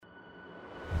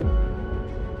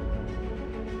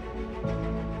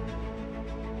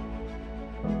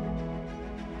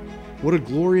What a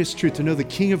glorious truth to know the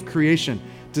King of creation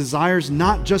desires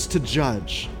not just to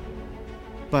judge,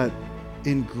 but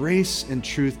in grace and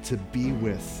truth to be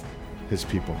with his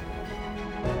people.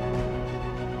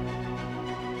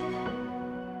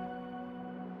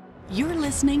 You're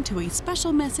listening to a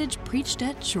special message preached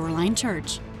at Shoreline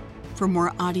Church. For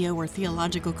more audio or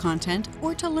theological content,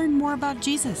 or to learn more about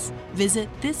Jesus, visit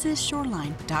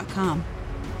thisisshoreline.com.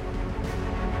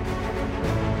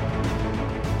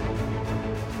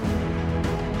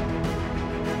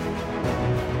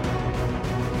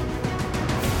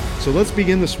 So let's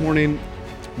begin this morning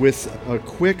with a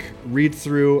quick read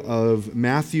through of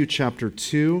Matthew chapter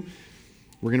 2.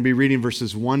 We're going to be reading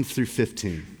verses 1 through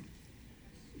 15.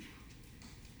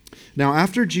 Now,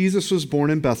 after Jesus was born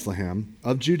in Bethlehem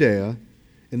of Judea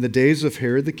in the days of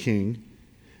Herod the king,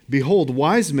 behold,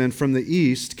 wise men from the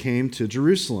east came to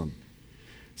Jerusalem,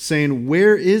 saying,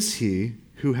 "Where is he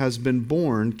who has been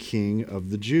born King of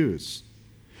the Jews?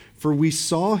 For we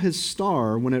saw his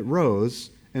star when it rose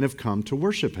and have come to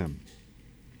worship him."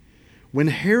 When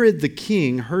Herod the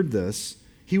king heard this,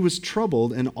 he was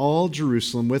troubled, and all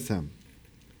Jerusalem with him.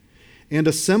 And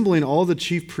assembling all the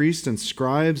chief priests and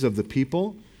scribes of the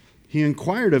people, he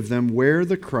inquired of them where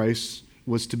the Christ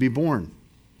was to be born.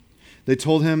 They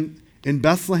told him, "In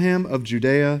Bethlehem of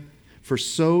Judea, for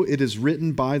so it is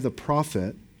written by the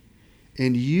prophet,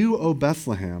 'And you, O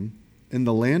Bethlehem, in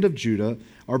the land of Judah,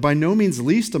 are by no means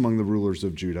least among the rulers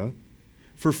of Judah,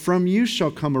 for from you shall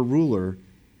come a ruler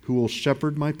who will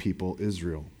shepherd my people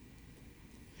Israel.'"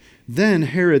 Then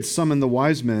Herod summoned the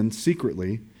wise men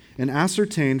secretly and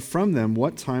ascertained from them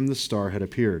what time the star had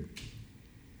appeared.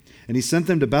 And he sent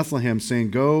them to Bethlehem,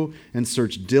 saying, "Go and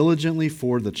search diligently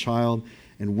for the child,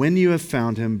 and when you have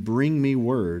found him, bring me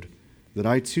word, that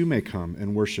I too may come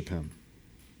and worship him."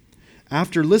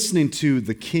 After listening to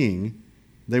the king,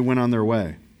 they went on their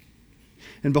way.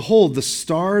 And behold, the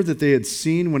star that they had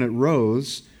seen when it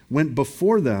rose went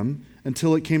before them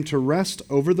until it came to rest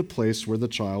over the place where the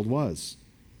child was.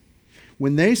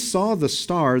 When they saw the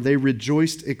star, they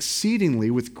rejoiced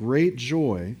exceedingly with great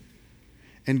joy.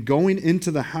 And going into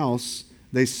the house,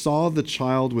 they saw the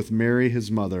child with Mary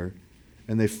his mother,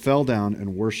 and they fell down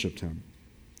and worshipped him.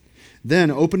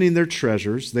 Then, opening their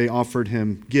treasures, they offered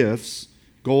him gifts,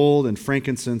 gold and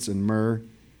frankincense and myrrh.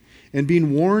 And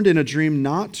being warned in a dream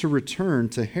not to return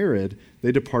to Herod,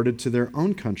 they departed to their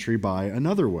own country by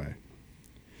another way.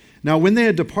 Now when they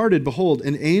had departed, behold,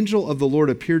 an angel of the Lord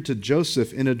appeared to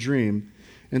Joseph in a dream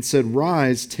and said,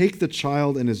 "Rise, take the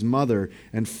child and his mother,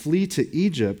 and flee to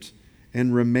Egypt,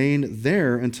 and remain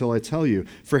there until I tell you.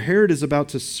 For Herod is about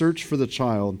to search for the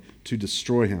child to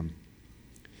destroy him."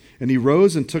 And he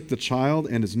rose and took the child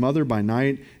and his mother by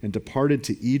night and departed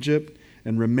to Egypt,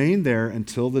 and remained there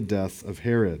until the death of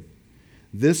Herod.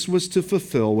 This was to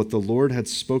fulfill what the Lord had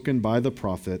spoken by the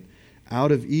prophet,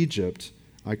 "Out of Egypt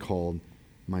I called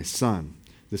my son."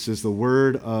 This is the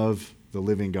word of the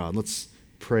living God. Let's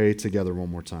pray together one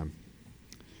more time.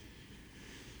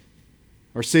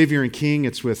 Our Savior and King,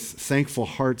 it's with thankful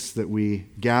hearts that we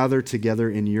gather together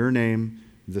in your name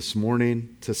this morning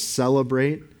to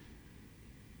celebrate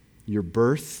your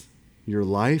birth, your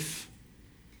life,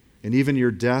 and even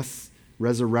your death,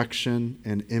 resurrection,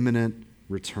 and imminent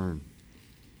return.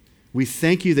 We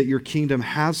thank you that your kingdom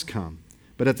has come,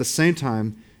 but at the same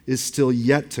time is still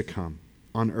yet to come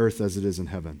on earth as it is in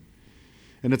heaven.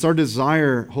 And it's our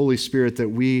desire, Holy Spirit,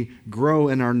 that we grow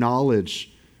in our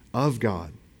knowledge of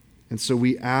God. And so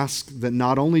we ask that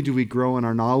not only do we grow in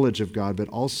our knowledge of God, but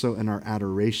also in our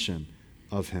adoration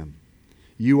of him.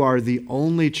 You are the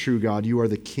only true God. You are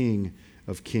the King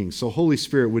of kings. So Holy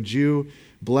Spirit, would you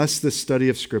bless this study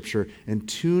of Scripture and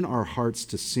tune our hearts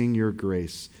to sing your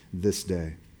grace this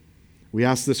day. We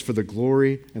ask this for the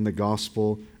glory and the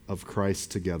gospel of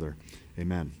Christ together.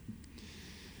 Amen.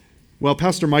 Well,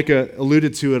 Pastor Micah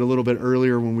alluded to it a little bit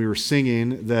earlier when we were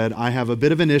singing that I have a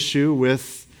bit of an issue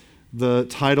with the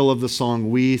title of the song,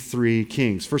 "We Three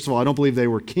Kings." First of all, I don't believe they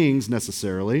were kings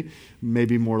necessarily,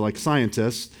 maybe more like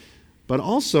scientists. But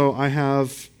also, I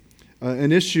have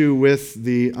an issue with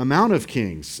the amount of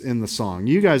kings in the song.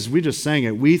 You guys, we just sang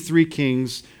it. "We three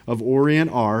kings of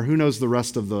Orient are." Who knows the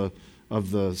rest of the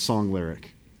song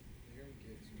lyric?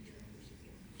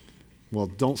 Well,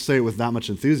 don't say it with that much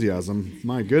enthusiasm.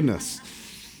 My goodness.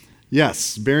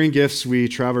 Yes, bearing gifts we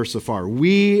traverse afar.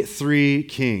 We three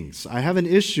kings. I have an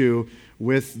issue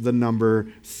with the number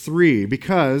 3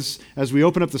 because as we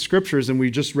open up the scriptures and we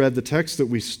just read the text that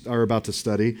we are about to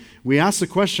study, we ask the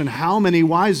question, how many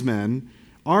wise men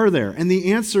are there? And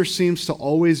the answer seems to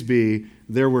always be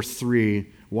there were 3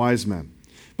 wise men.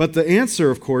 But the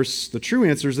answer, of course, the true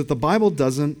answer is that the Bible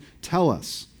doesn't tell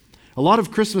us. A lot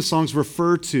of Christmas songs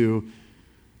refer to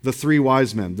the three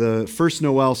wise men. The first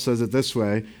Noel says it this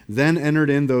way: "Then entered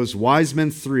in those wise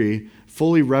men three,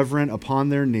 fully reverent upon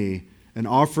their knee, and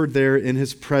offered there in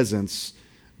his presence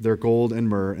their gold and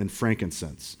myrrh and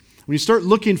frankincense." When you start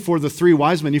looking for the three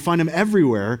wise men, you find them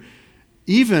everywhere,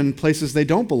 even places they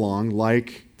don't belong,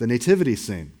 like the nativity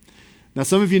scene. Now,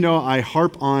 some of you know I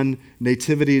harp on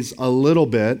nativities a little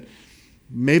bit,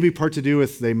 maybe part to do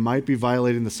with they might be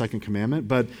violating the second commandment,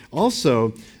 but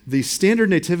also the standard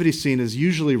nativity scene is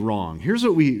usually wrong. Here's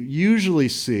what we usually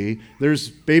see. There's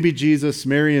baby Jesus,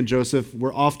 Mary, and Joseph.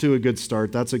 We're off to a good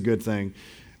start. That's a good thing.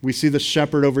 We see the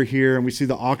shepherd over here, and we see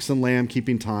the ox and lamb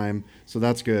keeping time, so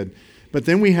that's good. But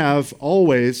then we have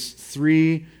always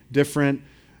three different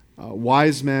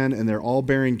wise men, and they're all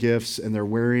bearing gifts, and they're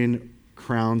wearing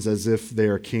crowns as if they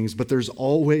are kings, but there's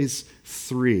always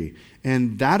three.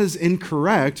 And that is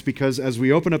incorrect, because as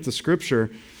we open up the scripture,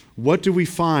 what do we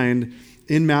find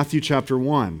in Matthew chapter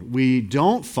 1? We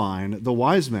don't find the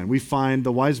wise men. We find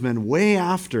the wise men way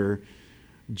after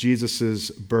Jesus'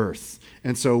 birth.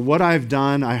 And so what I've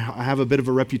done, I have a bit of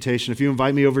a reputation. If you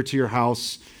invite me over to your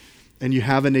house and you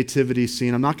have a nativity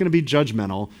scene, I'm not going to be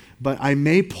judgmental, but I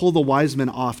may pull the wise men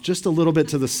off just a little bit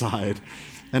to the side.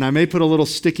 And I may put a little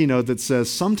sticky note that says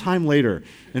sometime later,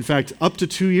 in fact, up to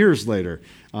 2 years later.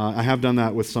 I have done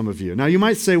that with some of you. Now, you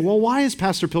might say, well, why is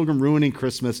Pastor Pilgrim ruining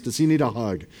Christmas? Does he need a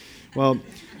hug? Well,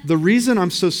 the reason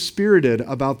I'm so spirited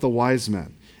about the wise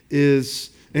men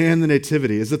and the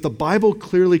nativity is that the Bible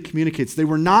clearly communicates they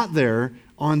were not there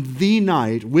on the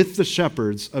night with the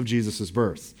shepherds of Jesus'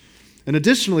 birth. And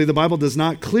additionally, the Bible does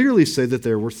not clearly say that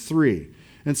there were three.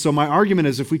 And so my argument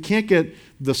is, if we can't get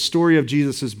the story of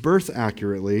Jesus' birth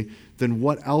accurately, then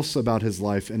what else about his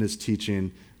life and his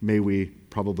teaching may we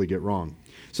probably get wrong?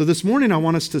 So this morning I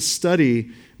want us to study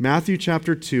Matthew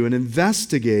chapter 2 and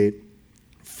investigate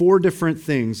 4 different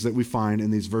things that we find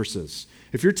in these verses.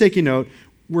 If you're taking note,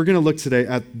 we're going to look today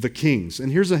at the kings.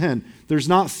 And here's a hint: there's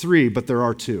not 3, but there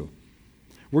are 2.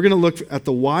 We're going to look at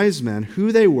the wise men,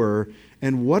 who they were,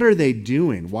 and what are they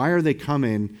doing? Why are they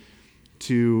coming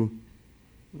to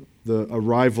the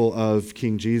arrival of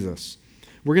King Jesus?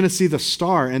 We're going to see the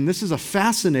star, and this is a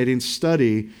fascinating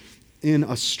study in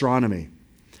astronomy.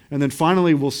 And then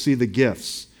finally, we'll see the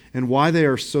gifts and why they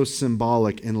are so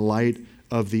symbolic in light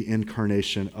of the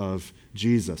incarnation of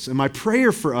Jesus. And my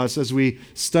prayer for us as we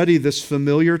study this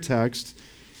familiar text,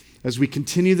 as we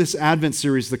continue this Advent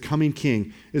series, The Coming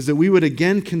King, is that we would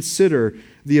again consider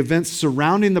the events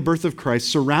surrounding the birth of Christ,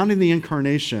 surrounding the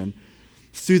incarnation,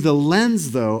 through the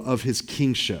lens, though, of his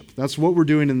kingship. That's what we're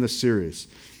doing in this series.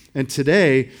 And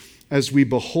today, as we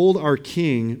behold our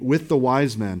King with the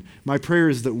wise men, my prayer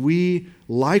is that we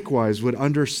likewise would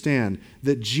understand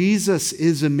that Jesus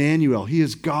is Emmanuel. He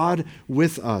is God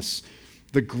with us.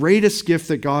 The greatest gift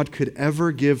that God could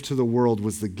ever give to the world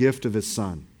was the gift of his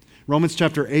Son. Romans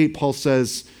chapter 8, Paul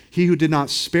says, "He who did not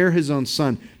spare his own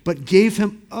Son, but gave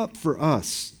him up for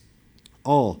us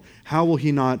all, how will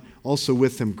he not also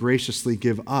with him graciously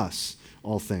give us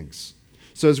all things?"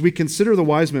 So as we consider the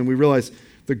wise men, we realize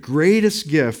the greatest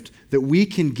gift that we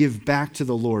can give back to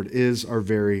the Lord is our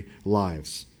very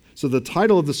lives. So the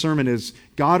title of the sermon is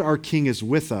God our King is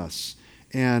with us,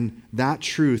 and that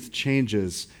truth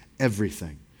changes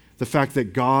everything. The fact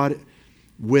that God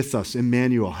with us,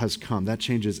 Emmanuel, has come, that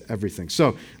changes everything.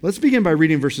 So let's begin by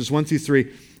reading verses 1 through 3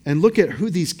 and look at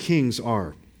who these kings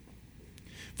are.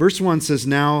 Verse 1 says,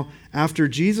 "Now, after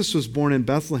Jesus was born in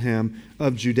Bethlehem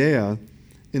of Judea,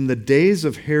 in the days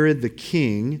of Herod the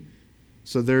king,"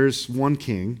 so there's one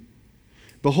king,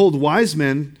 "behold, wise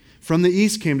men from the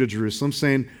east came to Jerusalem,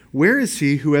 saying, 'Where is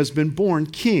he who has been born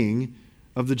king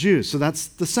of the Jews?'" So that's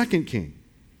the second king.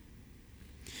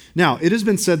 Now, it has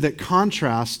been said that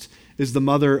contrast is the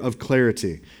mother of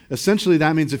clarity. Essentially,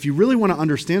 that means if you really want to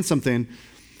understand something,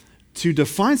 to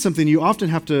define something, you often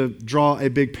have to draw a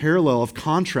big parallel of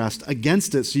contrast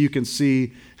against it so you can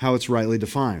see how it's rightly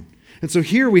defined. And so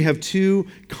here we have 2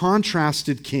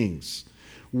 contrasted kings.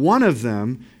 One of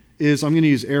them is, I'm going to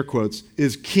use air quotes,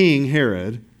 is King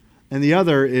Herod, and the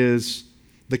other is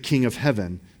the King of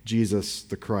heaven, Jesus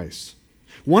the Christ.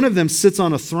 One of them sits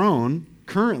on a throne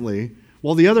currently,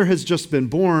 while the other has just been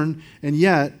born, and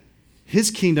yet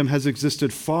his kingdom has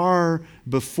existed far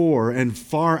before and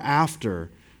far after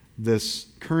this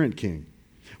current king.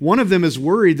 One of them is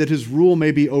worried that his rule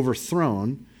may be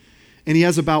overthrown, and he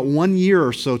has about 1 year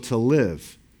or so to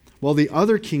live. While the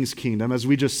other king's kingdom, as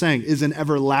we just sang, is an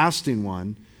everlasting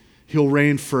one. He'll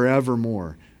reign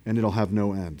forevermore, and it'll have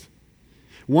no end.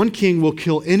 One king will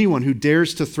kill anyone who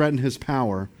dares to threaten his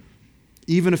power,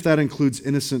 even if that includes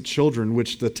innocent children,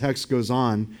 which the text goes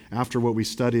on after what we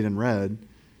studied and read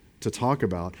to talk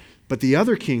about. But the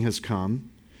other king has come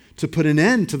to put an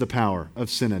end to the power of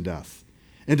sin and death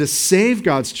and to save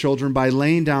God's children by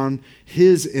laying down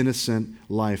his innocent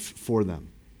life for them.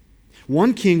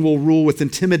 One king will rule with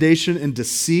intimidation and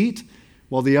deceit,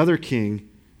 while the other king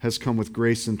has come with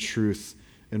grace and truth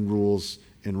and rules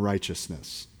in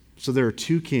righteousness. So there are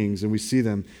two kings, and we see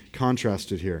them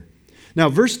contrasted here. Now,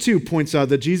 verse 2 points out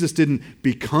that Jesus didn't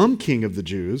become king of the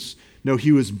Jews. No,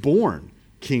 he was born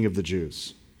king of the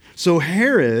Jews. So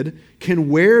Herod can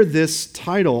wear this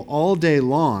title all day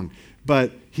long,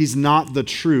 but he's not the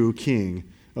true king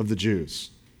of the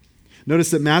Jews.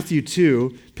 Notice that Matthew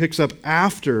 2 picks up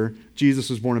after Jesus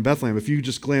was born in Bethlehem. If you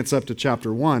just glance up to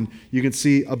chapter 1, you can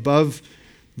see above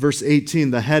verse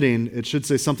 18, the heading, it should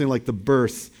say something like the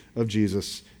birth of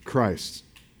Jesus Christ.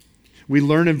 We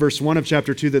learn in verse 1 of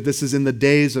chapter 2 that this is in the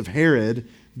days of Herod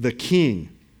the king.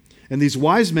 And these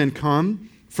wise men come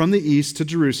from the east to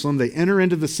Jerusalem. They enter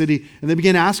into the city and they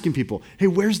begin asking people, hey,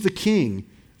 where's the king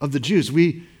of the Jews?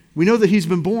 We know that he's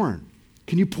been born.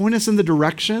 Can you point us in the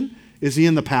direction? Is he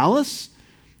in the palace?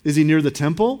 Is he near the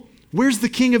temple? Where's the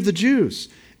king of the Jews?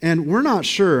 And we're not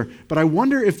sure, but I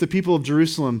wonder if the people of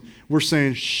Jerusalem were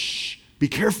saying, shh, be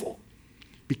careful.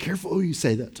 Be careful who you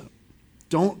say that to.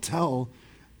 Don't tell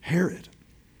Herod.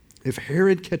 If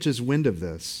Herod catches wind of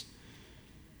this,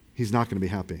 he's not going to be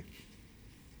happy.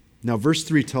 Now, verse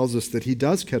 3 tells us that he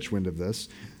does catch wind of this,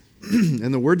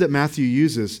 and the word that Matthew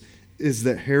uses is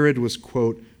that Herod was,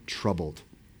 quote, troubled.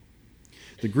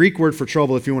 The Greek word for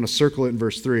trouble, if you want to circle it in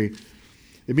verse 3,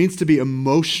 it means to be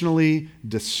emotionally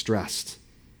distressed.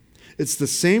 It's the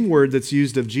same word that's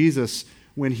used of Jesus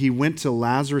when he went to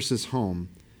Lazarus' home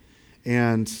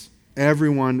and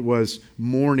everyone was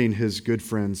mourning his good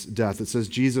friend's death. It says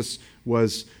Jesus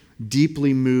was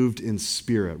deeply moved in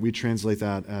spirit. We translate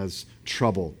that as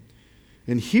trouble.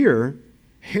 And here,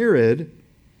 Herod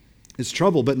is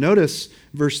troubled. But notice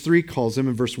verse 3 calls him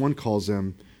and verse 1 calls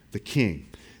him the king.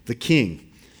 The king.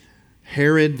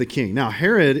 Herod the king. Now,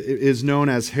 Herod is known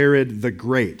as Herod the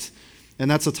Great.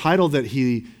 And that's a title that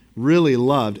he really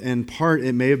loved. In part,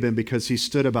 it may have been because he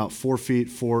stood about 4 feet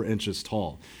 4 inches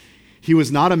tall. He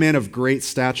was not a man of great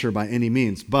stature by any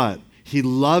means, but he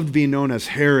loved being known as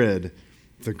Herod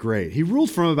the Great. He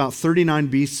ruled from about 39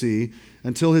 BC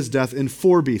until his death in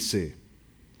 4 BC.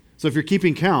 So if you're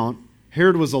keeping count,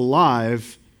 Herod was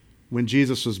alive when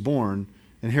Jesus was born,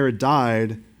 and Herod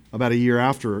died about a year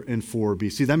after in 4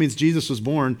 BC. That means Jesus was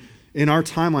born in our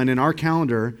timeline, in our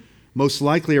calendar, most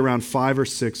likely around 5 or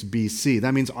 6 BC.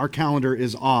 That means our calendar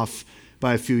is off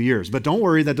by a few years. But don't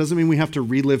worry, that doesn't mean we have to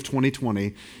relive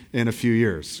 2020 in a few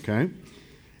years, okay?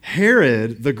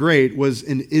 Herod the Great was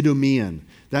an Idumean.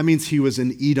 That means he was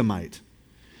an Edomite.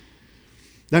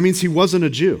 That means he wasn't a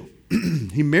Jew.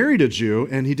 He married a Jew,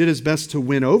 and he did his best to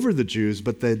win over the Jews,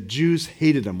 but the Jews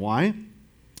hated him. Why?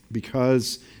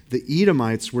 Because the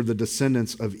Edomites were the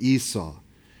descendants of Esau.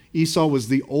 Esau was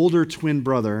the older twin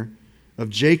brother of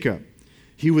Jacob.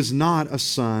 He was not a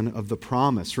son of the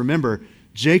promise. Remember,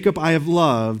 Jacob I have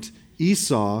loved,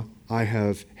 Esau I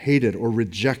have hated or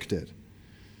rejected.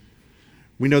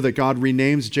 We know that God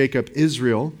renames Jacob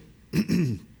Israel,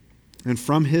 and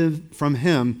from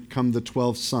him come the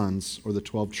 12 sons or the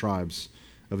 12 tribes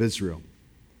of Israel.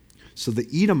 So the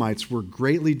Edomites were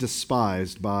greatly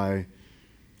despised by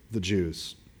the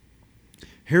Jews.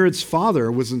 Herod's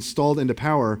father was installed into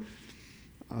power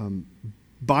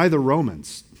by the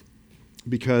Romans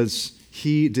because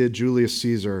he did Julius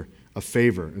Caesar a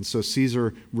favor. And so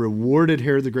Caesar rewarded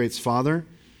Herod the Great's father,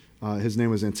 his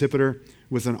name was Antipater,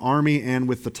 with an army and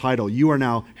with the title, "You are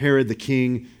now Herod the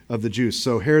King of the Jews."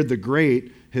 So Herod the Great,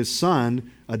 his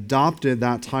son, adopted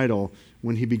that title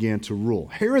when he began to rule.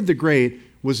 Herod the Great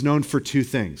was known for 2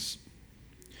 things.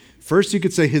 First, you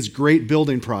could say his great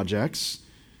building projects,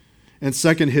 and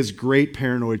second, his great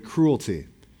paranoid cruelty.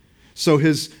 So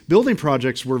his building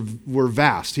projects were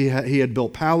vast. He had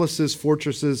built palaces,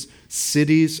 fortresses,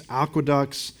 cities,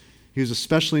 aqueducts. He was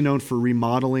especially known for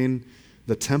remodeling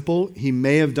the temple. He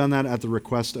may have done that at the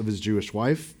request of his Jewish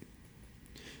wife.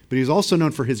 But he's also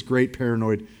known for his great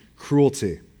paranoid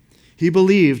cruelty. He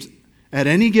believed at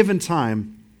any given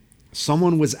time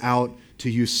someone was out to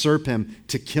usurp him,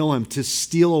 to kill him, to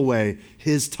steal away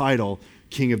his title,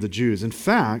 King of the Jews. In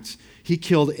fact, he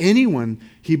killed anyone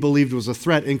he believed was a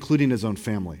threat, including his own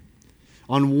family.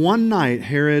 On one night,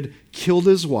 Herod killed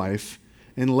his wife,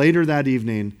 and later that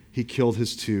evening, he killed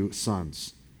his 2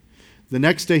 sons. The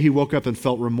next day, he woke up and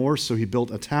felt remorse, so he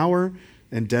built a tower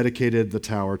and dedicated the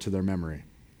tower to their memory.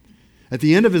 At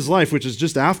the end of his life, which is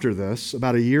just after this,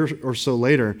 about a year or so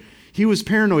later, He was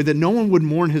paranoid that no one would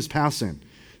mourn his passing.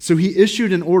 So he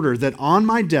issued an order that on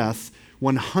my death,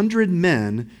 100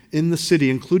 men in the city,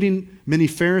 including many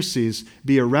Pharisees,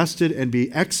 be arrested and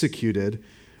be executed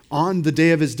on the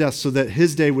day of his death so that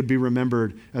his day would be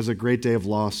remembered as a great day of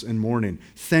loss and mourning.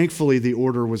 Thankfully, the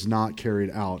order was not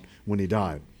carried out when he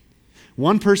died.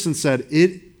 One person said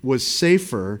it was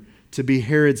safer to be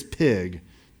Herod's pig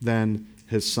than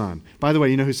his son. By the way,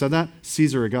 you know who said that?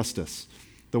 Caesar Augustus,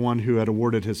 the one who had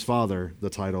awarded his father the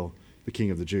title, the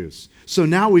King of the Jews. So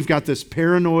now we've got this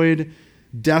paranoid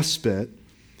despot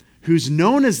who's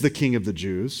known as the King of the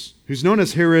Jews, who's known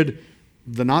as Herod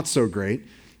the not-so-great,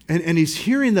 and he's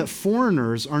hearing that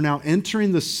foreigners are now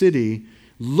entering the city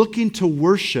looking to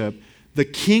worship the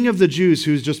King of the Jews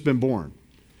who's just been born.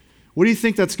 What do you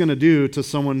think that's going to do to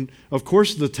someone? Of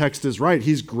course, the text is right.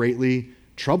 He's greatly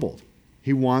troubled.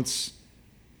 He wants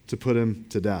to put him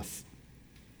to death.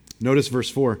 Notice verse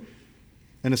 4.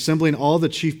 And assembling all the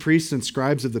chief priests and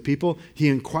scribes of the people, he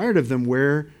inquired of them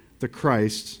where the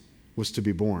Christ was to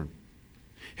be born.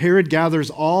 Herod gathers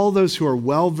all those who are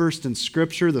well-versed in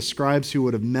Scripture, the scribes who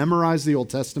would have memorized the Old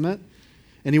Testament,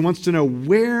 and he wants to know,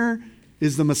 where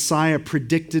is the Messiah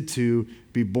predicted to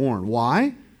be born?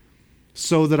 Why?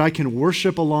 So that I can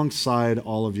worship alongside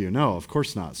all of you. No, of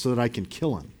course not. So that I can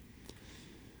kill him.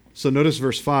 So notice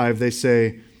verse 5. They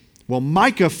say, well,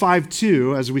 Micah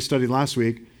 5:2, as we studied last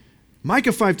week,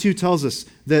 Micah 5:2 tells us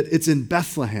that it's in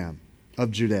Bethlehem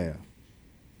of Judea.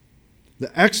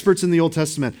 The experts in the Old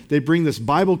Testament, they bring this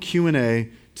Bible Q&A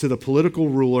to the political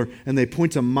ruler, and they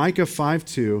point to Micah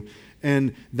 5:2,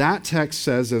 and that text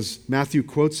says, as Matthew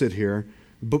quotes it here,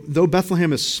 though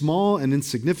Bethlehem is small and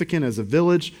insignificant as a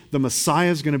village, the Messiah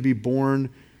is going to be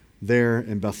born there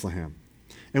in Bethlehem.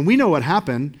 And we know what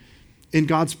happened. In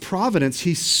God's providence,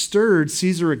 he stirred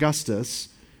Caesar Augustus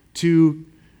to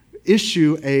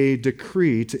issue a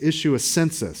decree, to issue a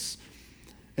census.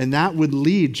 And that would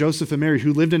lead Joseph and Mary,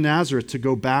 who lived in Nazareth, to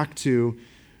go back to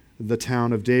the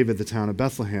town of David, the town of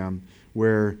Bethlehem,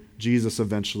 where Jesus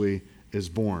eventually is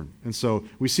born. And so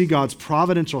we see God's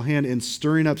providential hand in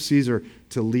stirring up Caesar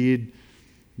to lead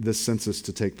this census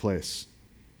to take place.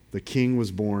 The king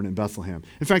was born in Bethlehem.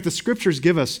 In fact, the scriptures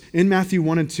give us, in Matthew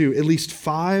 1 and 2, at least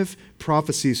 5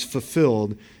 prophecies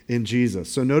fulfilled in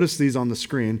Jesus. So notice these on the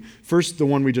screen. First, the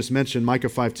one we just mentioned, Micah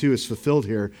 5:2, is fulfilled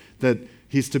here, that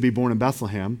he's to be born in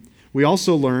Bethlehem. We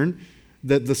also learn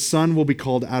that the son will be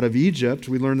called out of Egypt.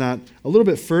 We learn that a little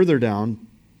bit further down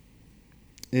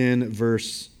in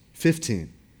verse 15.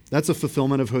 That's a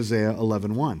fulfillment of Hosea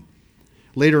 11:1.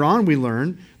 Later on, we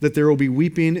learn that there will be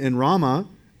weeping in Ramah,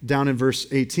 down in verse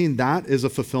 18. That is a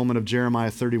fulfillment of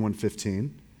Jeremiah 31:15.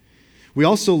 We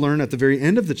also learn at the very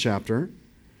end of the chapter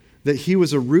that he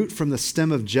was a root from the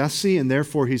stem of Jesse, and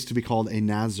therefore he's to be called a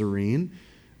Nazarene.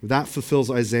 That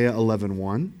fulfills Isaiah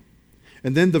 11:1.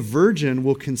 And then the virgin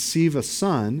will conceive a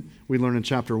son, we learn in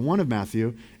chapter 1 of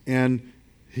Matthew, and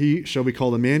he shall be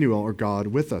called Emmanuel, or God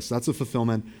with us. That's a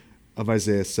fulfillment of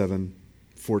Isaiah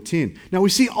 7:14. Now we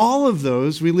see all of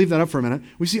those, we leave that up for a minute,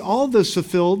 we see all of those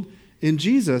fulfilled in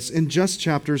Jesus in just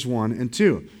chapters 1 and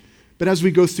 2. But as we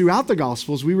go throughout the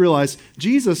Gospels, we realize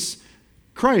Jesus,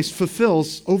 Christ,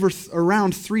 fulfills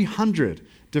around 300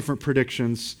 different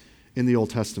predictions in the Old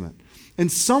Testament.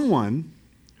 And someone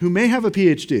who may have a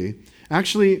PhD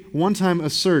actually one time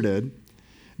asserted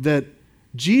that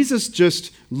Jesus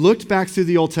just looked back through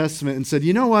the Old Testament and said,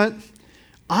 you know what?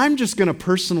 I'm just going to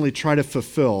personally try to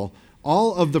fulfill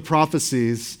all of the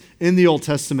prophecies in the Old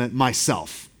Testament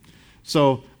myself.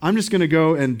 So I'm just going to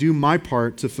go and do my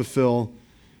part to fulfill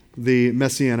the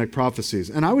messianic prophecies.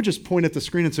 And I would just point at the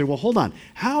screen and say, well, hold on.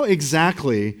 How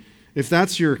exactly, if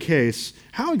that's your case,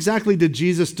 how exactly did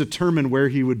Jesus determine where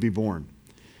he would be born?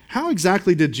 How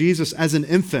exactly did Jesus, as an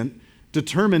infant,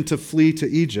 determine to flee to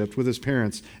Egypt with his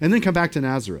parents and then come back to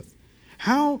Nazareth?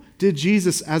 How did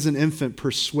Jesus, as an infant,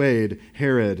 persuade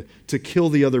Herod to kill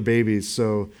the other babies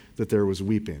so that there was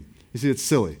weeping? You see, it's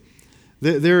silly.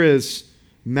 There is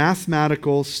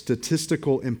mathematical,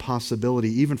 statistical impossibility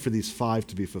even for these 5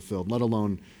 to be fulfilled, let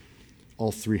alone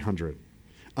all 300,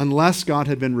 unless God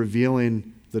had been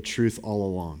revealing the truth all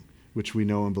along, which we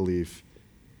know and believe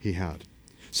he had.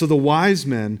 So the wise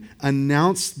men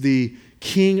announced the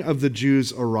King of the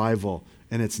Jews' arrival,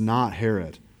 and it's not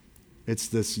Herod. It's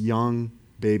this young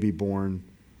baby born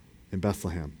in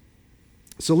Bethlehem.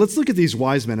 So let's look at these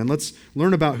wise men and let's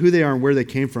learn about who they are and where they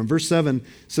came from. Verse 7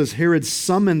 says, Herod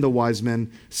summoned the wise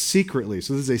men secretly.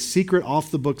 So this is a secret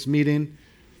off-the-books meeting,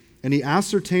 and he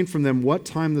ascertained from them what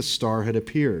time the star had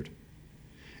appeared.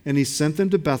 And he sent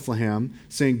them to Bethlehem,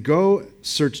 saying, go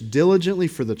search diligently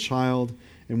for the child,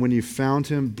 and when you found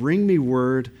him, bring me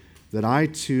word that I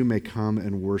too may come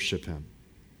and worship him.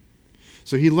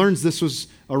 So he learns this was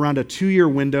around a 2-year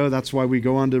window. That's why we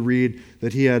go on to read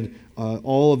that he had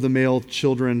all of the male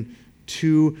children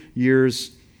 2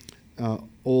 years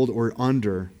old or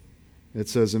under. It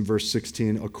says in verse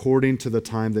 16, according to the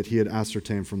time that he had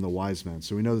ascertained from the wise men.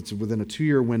 So we know that's within a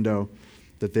 2-year window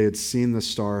that they had seen the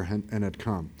star and had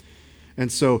come.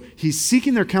 And so he's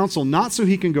seeking their counsel not so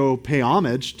he can go pay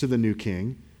homage to the new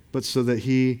king, but so that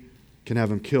he can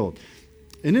have him killed.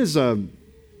 In his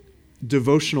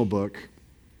devotional book,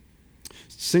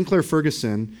 Sinclair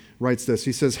Ferguson writes this.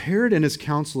 He says, Herod and his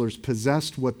counselors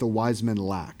possessed what the wise men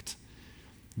lacked,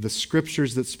 the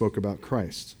scriptures that spoke about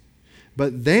Christ.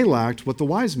 But they lacked what the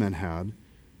wise men had,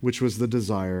 which was the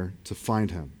desire to find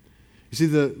him. You see,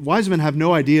 the wise men have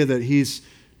no idea that he's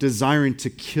desiring to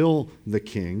kill the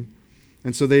king,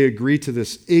 and so they agree to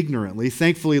this ignorantly.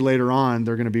 Thankfully, later on,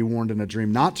 they're going to be warned in a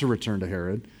dream not to return to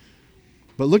Herod.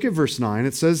 But look at verse 9.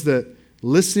 It says that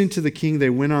listening to the king, they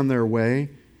went on their way,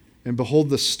 and behold,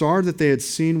 the star that they had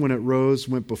seen when it rose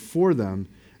went before them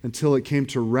until it came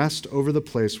to rest over the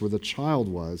place where the child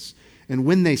was. And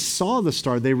when they saw the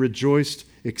star, they rejoiced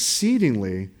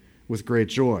exceedingly with great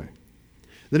joy.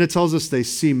 Then it tells us they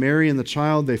see Mary and the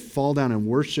child, they fall down and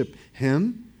worship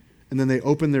him, and then they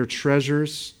open their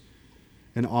treasures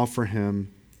and offer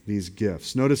him these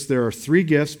gifts. Notice there are 3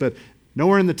 gifts, but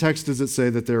nowhere in the text does it say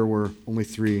that there were only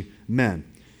 3 men.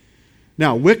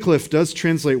 Now, Wycliffe does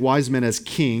translate wise men as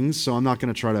kings, so I'm not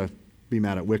going to try to be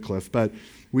mad at Wycliffe, but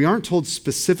we aren't told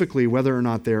specifically whether or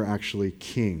not they're actually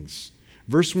kings.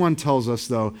 Verse 1 tells us,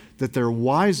 though, that they're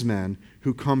wise men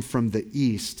who come from the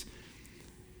east,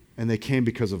 and they came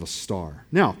because of a star.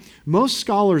 Now, most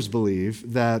scholars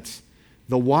believe that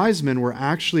the wise men were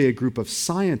actually a group of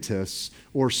scientists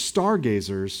or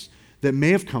stargazers that may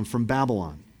have come from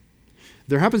Babylon.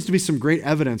 There happens to be some great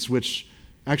evidence which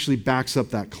actually backs up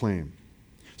that claim.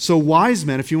 So wise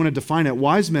men, if you want to define it,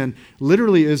 wise men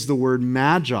literally is the word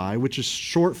magi, which is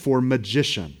short for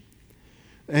magician.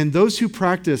 And those who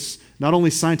practice not only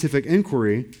scientific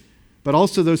inquiry, but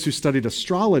also those who studied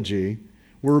astrology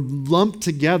were lumped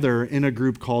together in a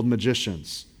group called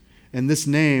magicians. And this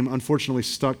name, unfortunately,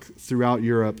 stuck throughout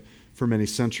Europe for many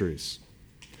centuries.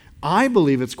 I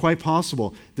believe it's quite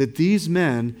possible that these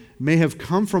men may have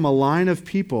come from a line of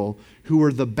people who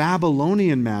were the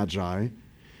Babylonian magi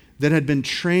that had been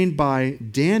trained by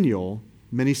Daniel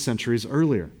many centuries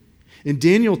earlier. In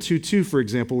Daniel 2:2, for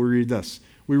example, we read this.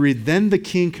 We read, then the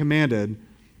king commanded,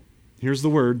 here's the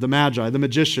word, the magi, the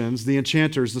magicians, the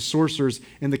enchanters, the sorcerers,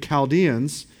 and the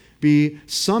Chaldeans be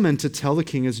summoned to tell the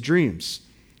king his dreams.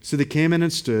 So they came in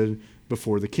and stood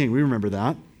before the king. We remember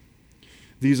that.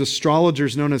 These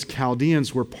astrologers known as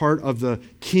Chaldeans were part of the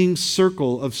king's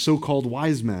circle of so-called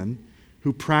wise men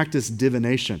who practiced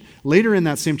divination. Later in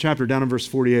that same chapter, down in verse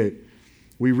 48,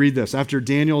 we read this. After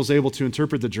Daniel is able to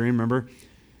interpret the dream, remember,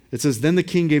 it says, then the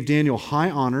king gave Daniel high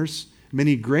honors,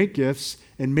 many great gifts,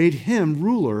 and made him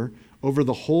ruler over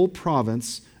the whole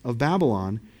province of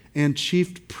Babylon and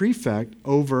chief prefect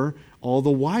over all the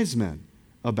wise men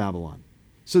of Babylon.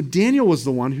 So Daniel was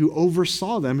the one who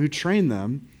oversaw them, who trained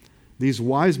them, these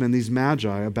wise men, these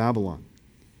magi of Babylon.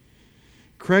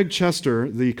 Craig Chester,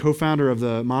 the co-founder of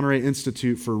the Monterey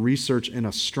Institute for Research in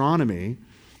Astronomy,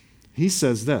 he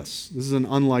says this. This is an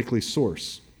unlikely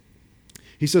source.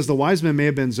 He says the wise men may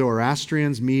have been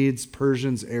Zoroastrians, Medes,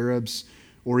 Persians, Arabs,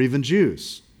 or even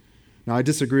Jews. Now, I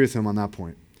disagree with him on that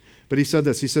point. But he said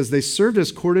this. He says, they served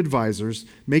as court advisors,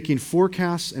 making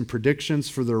forecasts and predictions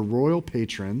for their royal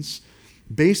patrons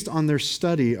based on their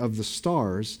study of the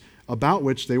stars, about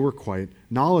which they were quite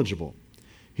knowledgeable.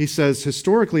 He says,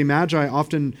 historically, magi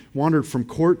often wandered from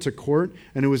court to court,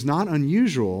 and it was not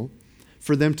unusual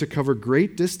for them to cover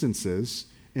great distances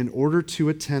in order to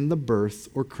attend the birth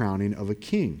or crowning of a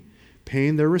king,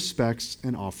 paying their respects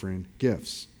and offering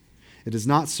gifts. It is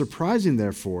not surprising,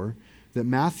 therefore, that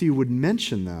Matthew would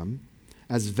mention them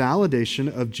as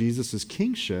validation of Jesus'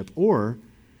 kingship, or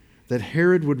that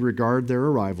Herod would regard their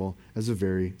arrival as a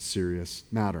very serious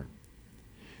matter.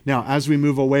 Now, as we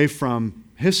move away from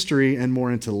history and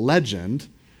more into legend,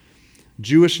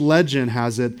 Jewish legend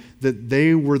has it that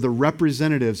they were the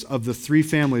representatives of the 3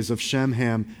 families of Shem,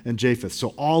 Ham, and Japheth. So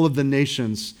all of the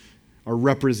nations are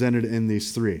represented in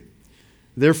these 3.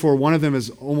 Therefore, one of them is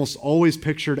almost always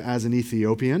pictured as an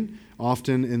Ethiopian,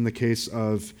 often in the case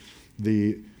of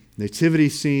the nativity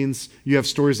scenes. You have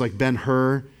stories like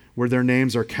Ben-Hur, where their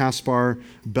names are Caspar,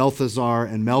 Balthazar,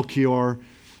 and Melchior.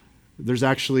 There's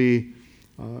actually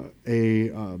a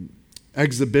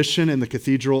exhibition in the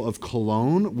Cathedral of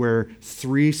Cologne, where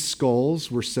 3 skulls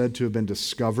were said to have been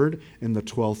discovered in the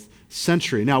 12th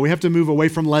century. Now, we have to move away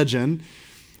from legend,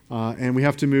 and we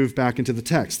have to move back into the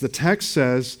text. The text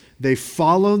says, they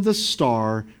followed the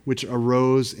star which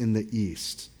arose in the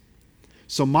east.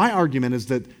 So my argument is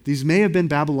that these may have been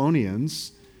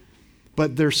Babylonians,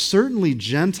 but they're certainly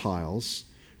Gentiles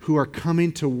who are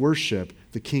coming to worship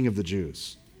the King of the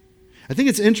Jews. I think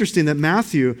it's interesting that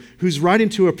Matthew, who's writing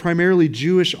to a primarily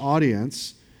Jewish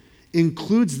audience,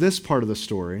 includes this part of the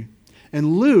story,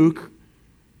 and Luke,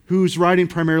 who's writing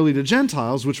primarily to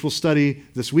Gentiles, which we'll study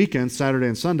this weekend, Saturday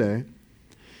and Sunday,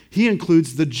 he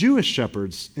includes the Jewish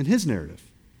shepherds in his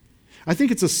narrative. I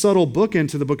think it's a subtle bookend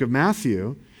to the book of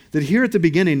Matthew that here at the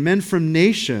beginning, men from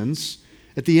nations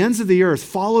at the ends of the earth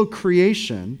follow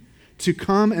creation to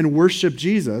come and worship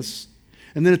Jesus.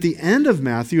 And then at the end of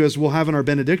Matthew, as we'll have in our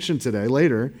benediction today,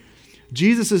 later,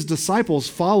 Jesus' disciples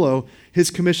follow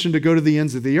his commission to go to the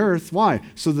ends of the earth. Why?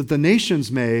 So that the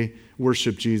nations may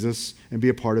worship Jesus and be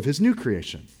a part of his new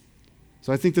creation.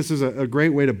 So I think this is a great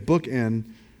way to bookend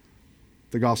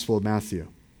the Gospel of Matthew.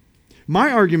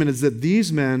 My argument is that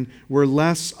these men were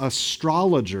less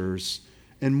astrologers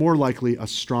and more likely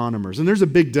astronomers. And there's a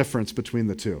big difference between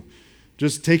the two.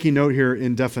 Just taking note here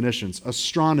in definitions.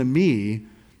 Astronomy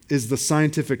is the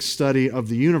scientific study of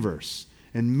the universe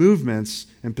and movements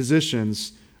and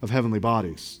positions of heavenly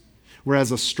bodies.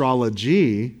 Whereas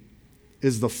astrology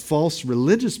is the false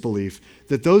religious belief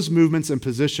that those movements and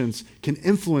positions can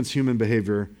influence human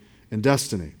behavior and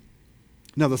destiny.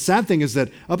 Now, the sad thing is that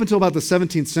up until about the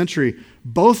 17th century,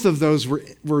 both of those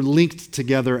were linked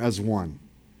together as one.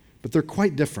 But they're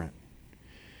quite different.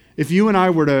 If you and I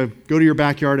were to go to your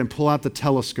backyard and pull out the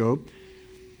telescope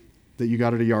that you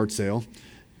got at a yard sale,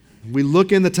 we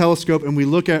look in the telescope and we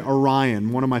look at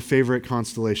Orion, one of my favorite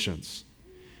constellations.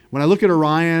 When I look at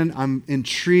Orion, I'm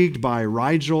intrigued by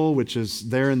Rigel, which is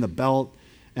there in the belt,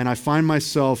 and I find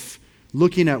myself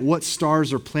looking at what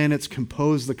stars or planets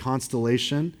compose the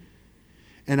constellation,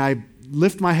 and I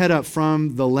lift my head up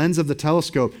from the lens of the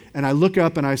telescope, and I look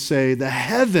up and I say, the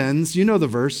heavens, you know the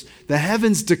verse, the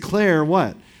heavens declare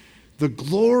what? The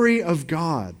glory of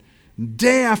God.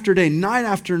 Day after day, night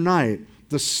after night,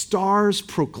 the stars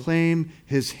proclaim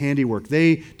his handiwork.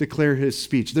 They declare his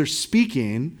speech. They're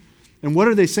speaking, and what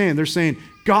are they saying? They're saying,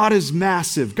 God is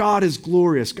massive, God is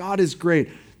glorious, God is great.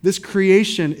 This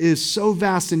creation is so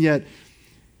vast, and yet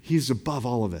he's above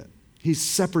all of it. He's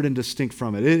separate and distinct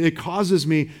from it. It causes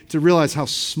me to realize how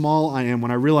small I am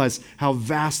when I realize how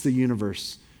vast the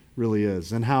universe really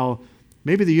is, and how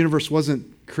maybe the universe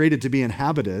wasn't created to be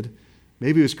inhabited.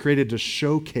 Maybe it was created to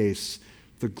showcase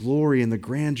the glory and the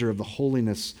grandeur of the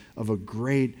holiness of a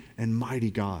great and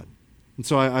mighty God. And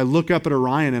so I look up at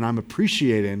Orion and I'm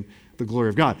appreciating the glory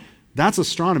of God. That's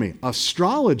astronomy.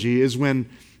 Astrology is when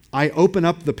I open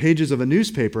up the pages of a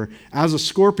newspaper as a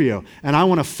Scorpio, and I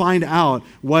want to find out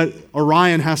what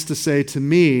Orion has to say to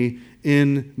me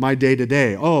in my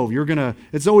day-to-day.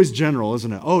 It's always general,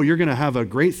 isn't it? You're going to have a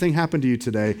great thing happen to you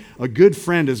today. A good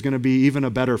friend is going to be even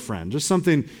a better friend. Just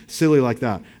something silly like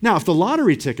that. Now, if the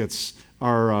lottery tickets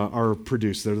are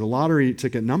produced, they're the lottery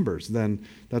ticket numbers, then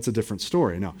that's a different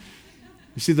story. Now,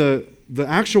 you see, the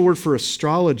actual word for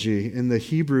astrology in the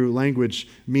Hebrew language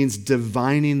means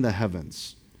divining the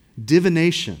heavens.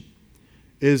 Divination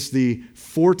is the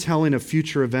foretelling of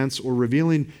future events or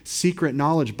revealing secret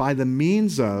knowledge by the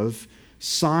means of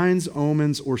signs,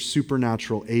 omens, or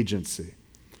supernatural agency.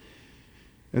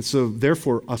 And so,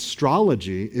 therefore,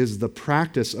 astrology is the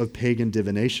practice of pagan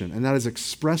divination, and that is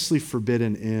expressly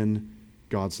forbidden in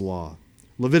God's law.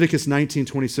 Leviticus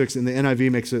 19:26 in the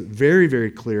NIV makes it very, very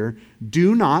clear,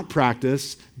 do not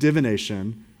practice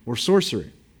divination or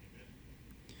sorcery.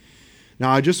 Now,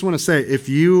 I just want to say, if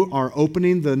you are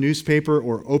opening the newspaper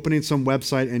or opening some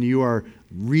website and you are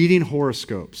reading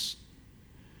horoscopes,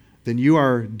 then you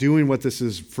are doing what this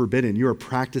is forbidden. You are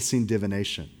practicing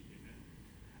divination.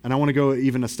 And I want to go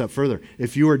even a step further.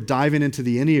 If you are diving into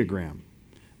the Enneagram,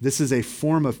 this is a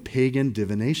form of pagan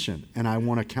divination, and I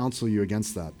want to counsel you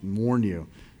against that and warn you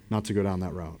not to go down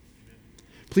that route.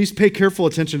 Please pay careful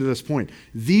attention to this point.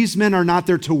 These men are not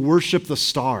there to worship the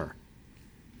star.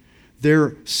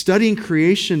 They're studying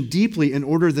creation deeply in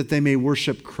order that they may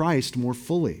worship Christ more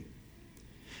fully.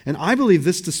 And I believe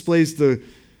this displays the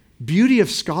beauty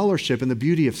of scholarship and the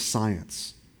beauty of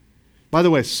science. By the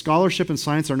way, scholarship and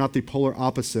science are not the polar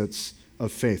opposites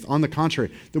of faith. On the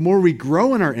contrary, the more we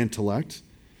grow in our intellect,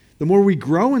 the more we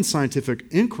grow in scientific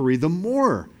inquiry, the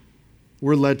more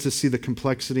we're led to see the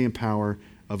complexity and power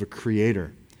of a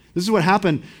creator. This is what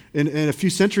happened in a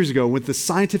few centuries ago with the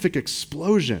scientific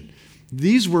explosion.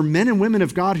 These were men and women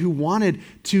of God who wanted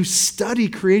to study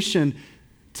creation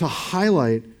to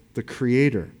highlight the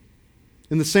Creator.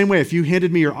 In the same way, if you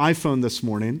handed me your iPhone this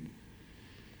morning,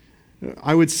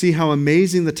 I would see how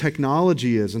amazing the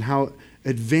technology is and how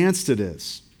advanced it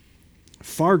is.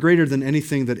 Far greater than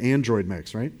anything that Android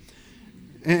makes, right?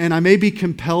 And I may be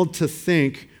compelled to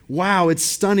think, wow, it's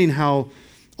stunning how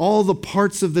all the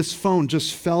parts of this phone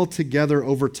just fell together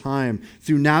over time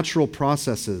through natural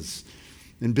processes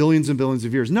in billions and billions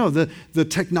of years. No, the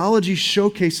technology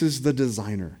showcases the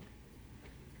designer.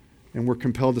 And we're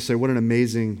compelled to say, what an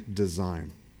amazing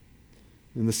design.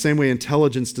 In the same way,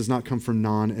 intelligence does not come from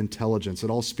non-intelligence. It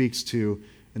all speaks to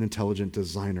an intelligent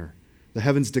designer. The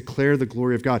heavens declare the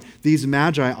glory of God. These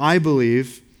magi, I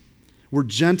believe, were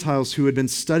Gentiles who had been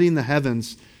studying the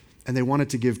heavens, and they wanted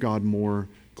to give God more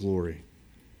glory.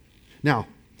 Now,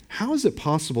 how is it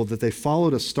possible that they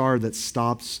followed a star that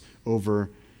stops over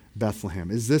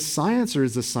Bethlehem? Is this science or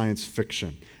is this science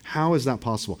fiction? How is that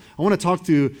possible? I want to talk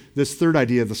through this third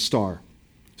idea, the star.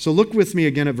 So look with me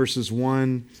again at verses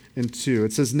 1 and 2.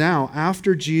 It says, "Now,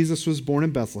 after Jesus was born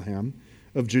in Bethlehem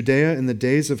of Judea in the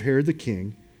days of Herod the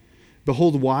king,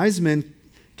 behold, wise men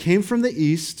came from the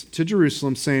east to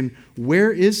Jerusalem, saying,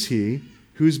 'Where is he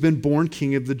who's been born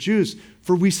King of the Jews?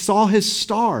 For we saw his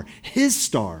star,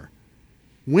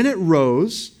 when it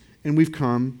rose, and we've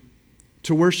come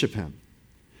to worship him.'"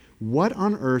 What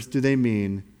on earth do they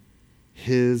mean,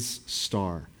 his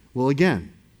star? Well, again,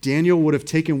 Daniel would have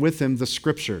taken with him the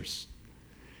scriptures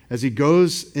as he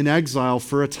goes in exile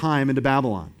for a time into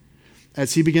Babylon,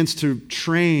 as he begins to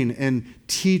train and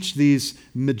teach these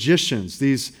magicians,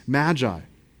 these magi.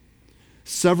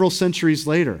 Several centuries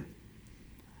later,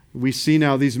 we see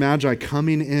now these magi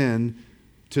coming in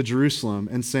to Jerusalem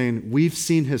and saying, "We've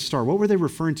seen his star." What were they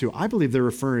referring to? I believe they're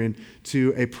referring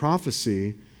to a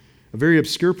prophecy, a very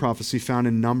obscure prophecy found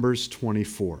in Numbers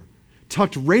 24.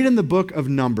 Tucked right in the book of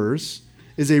Numbers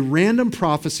is a random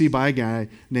prophecy by a guy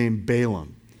named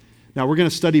Balaam. Now, we're going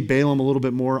to study Balaam a little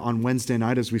bit more on Wednesday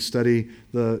night as we study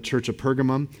the church of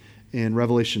Pergamum in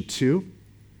Revelation 2.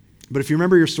 But if you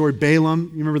remember your story,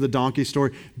 Balaam, you remember the donkey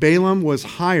story? Balaam was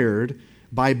hired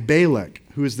by Balak,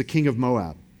 who is the king of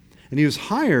Moab. And he was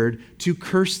hired to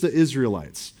curse the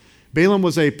Israelites. Balaam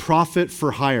was a prophet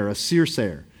for hire, a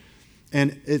seersayer.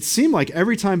 And it seemed like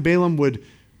every time Balaam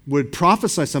would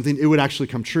prophesy something, it would actually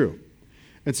come true.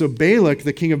 And so Balak,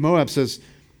 the king of Moab, says,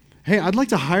 "Hey, I'd like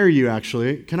to hire you,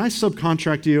 actually. Can I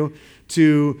subcontract you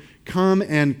to come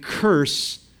and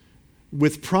curse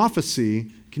with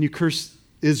prophecy? Can you curse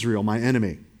Israel, my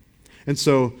enemy?" And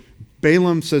so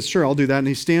Balaam says, "Sure, I'll do that." And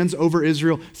he stands over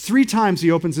Israel. 3 times he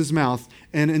opens his mouth,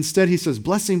 and instead he says,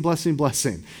 "Blessing, blessing,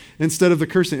 blessing," instead of the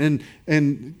cursing.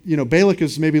 And Balak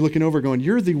is maybe looking over going,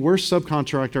 "You're the worst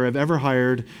subcontractor I've ever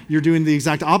hired. You're doing the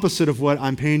exact opposite of what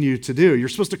I'm paying you to do. You're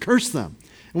supposed to curse them."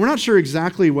 And we're not sure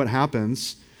exactly what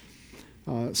happens.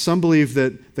 Some believe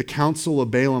that the counsel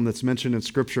of Balaam that's mentioned in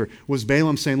Scripture was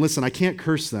Balaam saying, "Listen, I can't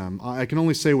curse them. I can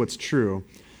only say what's true.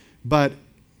 But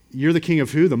you're the king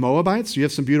of who? The Moabites? You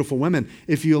have some beautiful women.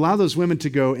 If you allow those women to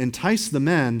go entice the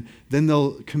men, then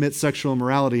they'll commit sexual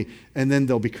immorality, and then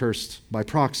they'll be cursed by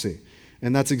proxy."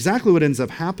 And that's exactly what ends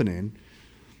up happening.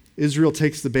 Israel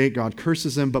takes the bait, God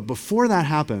curses them. But before that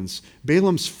happens,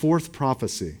 Balaam's 4th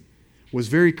prophecy was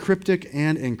very cryptic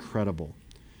and incredible.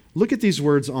 Look at these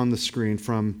words on the screen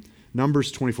from Numbers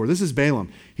 24. This is Balaam.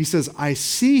 He says, "I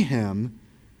see him,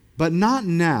 but not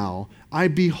now. I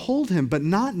behold him, but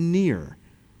not near.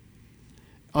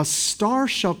 A star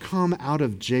shall come out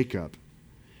of Jacob,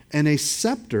 and a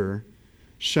scepter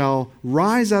shall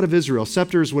rise out of Israel."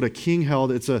 Scepter is what a king held.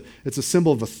 It's a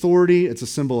symbol of authority. It's a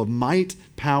symbol of might,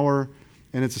 power,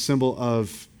 and it's a symbol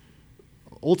of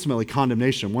ultimately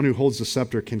condemnation. One who holds the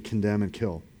scepter can condemn and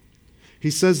kill. He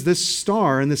says this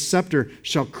star and this scepter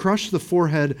shall crush the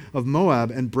forehead of Moab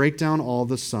and break down all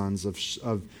the sons of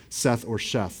Seth or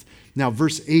Sheth. Now,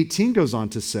 verse 18 goes on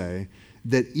to say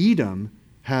that Edom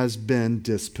has been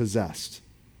dispossessed.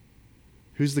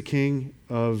 Who's the king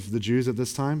of the Jews at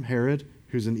this time? Herod,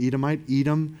 who's an Edomite.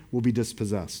 Edom will be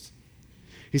dispossessed.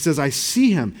 He says, "I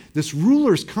see him. This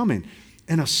ruler's coming,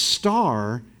 and a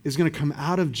star is going to come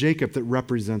out of Jacob that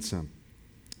represents him."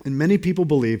 And many people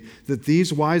believe that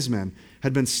these wise men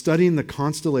had been studying the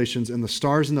constellations and the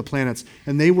stars and the planets,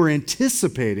 and they were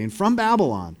anticipating from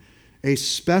Babylon a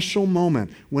special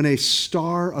moment when a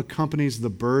star accompanies the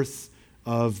birth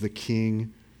of the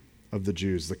King of the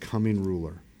Jews, the coming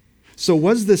ruler. So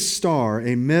was this star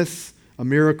a myth, a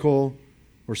miracle,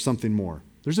 or something more?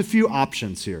 There's a few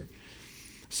options here.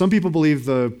 Some people believe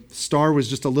the star was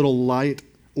just a little light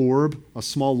orb, a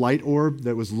small light orb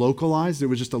that was localized. It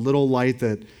was just a little light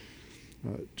that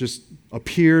just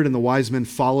appeared, and the wise men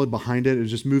followed behind it. It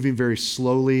was just moving very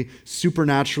slowly,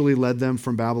 supernaturally led them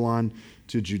from Babylon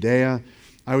to Judea.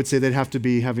 I would say they'd have to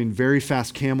be having very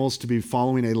fast camels to be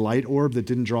following a light orb that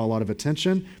didn't draw a lot of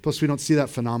attention. Plus, we don't see that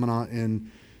phenomena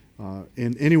in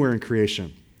anywhere in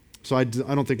creation. So I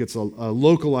don't think it's a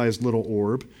localized little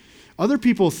orb. Other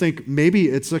people think maybe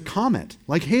it's a comet,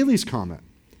 like Halley's Comet.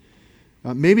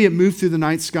 Maybe it moved through the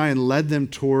night sky and led them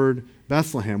toward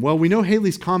Bethlehem. Well, we know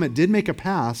Halley's Comet did make a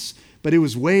pass, but it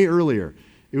was way earlier.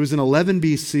 It was in 11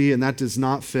 BC, and that does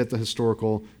not fit the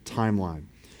historical timeline.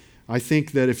 I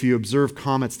think that if you observe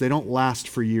comets, they don't last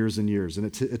for years and years, and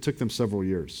it took them several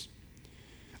years.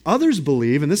 Others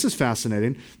believe, and this is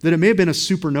fascinating, that it may have been a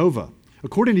supernova.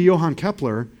 According to Johann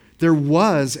Kepler, there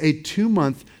was a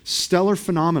 2-month stellar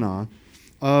phenomena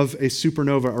of a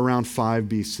supernova around 5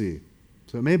 BC.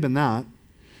 So it may have been that.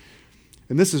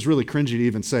 And this is really cringy to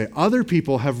even say. Other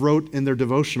people have wrote in their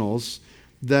devotionals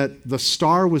that the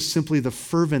star was simply the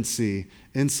fervency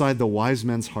inside the wise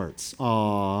men's hearts.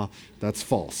 That's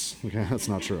false. Okay, that's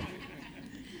not true.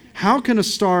 How can a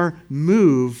star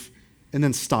move and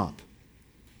then stop?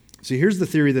 See, here's the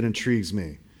theory that intrigues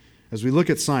me. As we look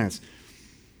at science,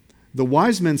 the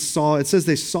wise men saw, it says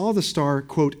they saw the star,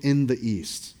 quote, in the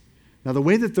east. Now, the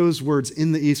way that those words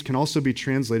in the east can also be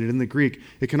translated in the Greek,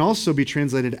 it can also be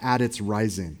translated at its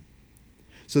rising.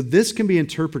 So this can be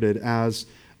interpreted as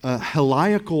a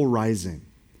heliacal rising,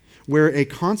 where a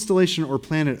constellation or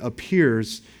planet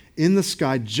appears in the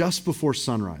sky just before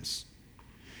sunrise.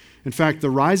 In fact, the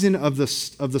rising of the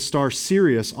star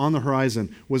Sirius on the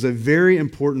horizon was a very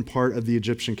important part of the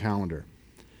Egyptian calendar.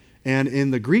 And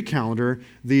in the Greek calendar,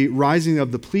 the rising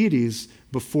of the Pleiades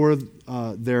before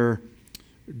their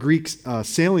Greek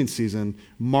sailing season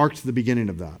marked the beginning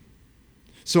of that.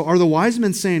 So are the wise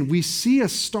men saying, we see a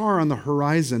star on the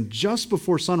horizon just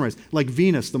before sunrise, like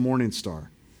Venus, the morning star?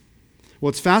 Well,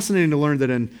 it's fascinating to learn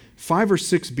that in 5 or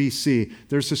 6 BC,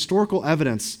 there's historical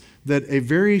evidence that a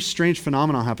very strange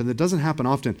phenomenon happened that doesn't happen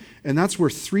often, and that's where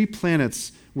 3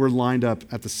 planets were lined up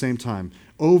at the same time,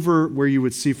 over where you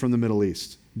would see from the Middle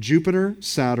East: Jupiter,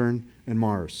 Saturn, and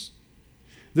Mars.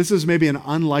 This is maybe an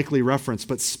unlikely reference,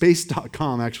 but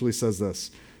space.com actually says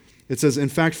this. It says, in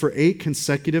fact, for 8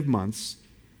 consecutive months,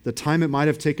 the time it might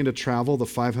have taken to travel the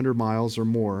 500 miles or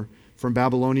more from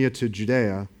Babylonia to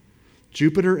Judea,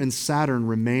 Jupiter and Saturn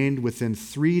remained within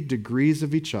 3 degrees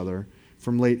of each other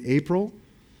from late April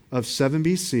of 7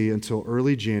 BC until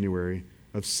early January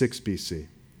of 6 BC.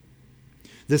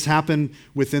 This happened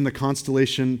within the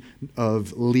constellation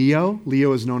of Leo.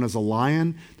 Leo is known as a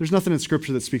lion. There's nothing in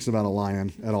Scripture that speaks about a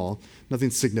lion at all,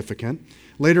 nothing significant.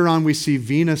 Later on, we see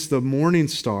Venus, the morning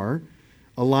star,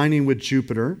 aligning with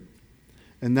Jupiter,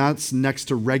 and that's next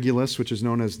to Regulus, which is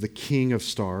known as the king of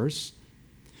stars.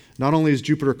 Not only is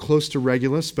Jupiter close to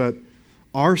Regulus, but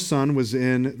our sun was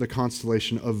in the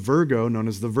constellation of Virgo, known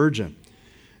as the Virgin.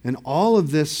 And all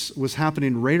of this was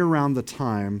happening right around the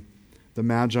time the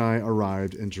Magi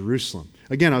arrived in Jerusalem.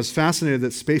 Again, I was fascinated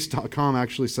that space.com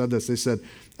actually said this. They said,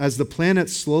 as the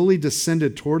planets slowly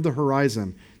descended toward the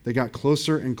horizon, they got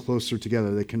closer and closer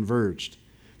together. They converged.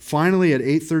 Finally, at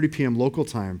 8:30 p.m. local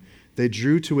time, they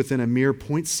drew to within a mere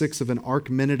 0.6 of an arc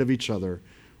minute of each other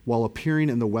while appearing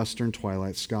in the western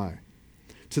twilight sky.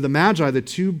 To the Magi, the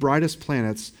 2 brightest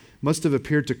planets must have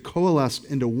appeared to coalesce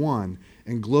into one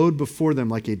and glowed before them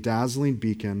like a dazzling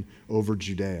beacon over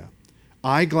Judea.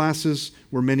 Eyeglasses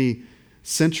were many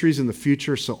centuries in the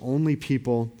future, so only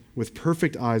people with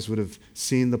perfect eyes would have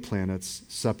seen the planets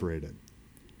separated.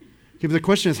 Okay, but the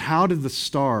question is, how did the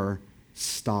star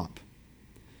stop?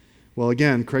 Well,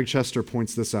 again, Craig Chester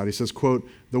points this out. He says, quote,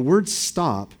 the word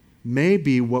stop may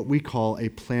be what we call a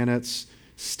planet's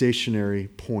stationary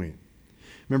point.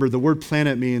 Remember, the word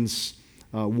planet means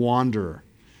wanderer.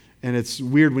 And it's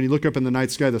weird when you look up in the night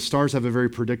sky, the stars have a very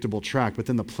predictable track, but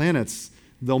then the planets,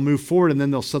 they'll move forward and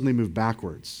then they'll suddenly move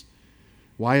backwards.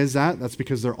 Why is that? That's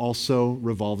because they're also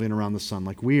revolving around the sun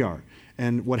like we are.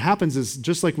 And what happens is,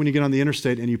 just like when you get on the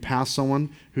interstate and you pass someone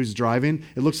who's driving,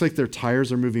 it looks like their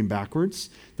tires are moving backwards.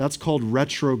 That's called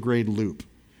retrograde loop.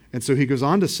 And so he goes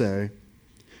on to say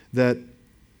that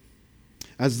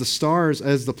as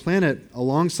the planet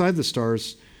alongside the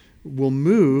stars will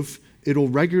move, it'll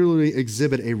regularly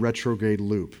exhibit a retrograde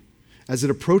loop. As it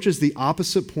approaches the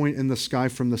opposite point in the sky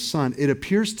from the sun, it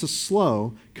appears to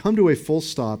slow, come to a full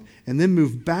stop, and then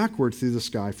move backward through the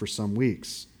sky for some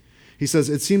weeks. He says,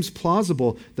 it seems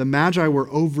plausible the Magi were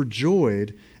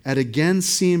overjoyed at again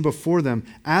seeing before them,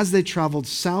 as they traveled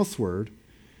southward,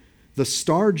 the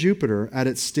star Jupiter at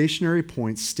its stationary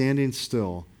point standing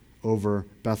still over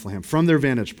Bethlehem from their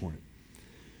vantage point.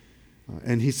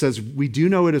 And he says, we do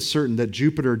know it is certain that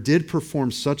Jupiter did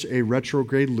perform such a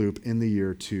retrograde loop in the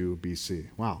year 2 BC.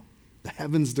 Wow. The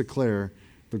heavens declare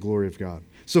the glory of God.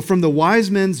 So from the wise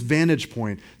men's vantage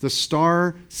point, the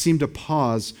star seemed to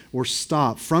pause or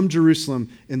stop from Jerusalem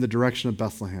in the direction of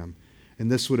Bethlehem.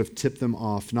 And this would have tipped them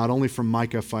off, not only from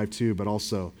Micah 5:2, but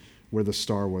also where the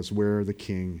star was, where the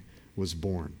king was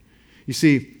born. You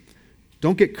see,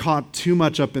 don't get caught too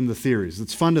much up in the theories.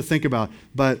 It's fun to think about,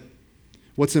 but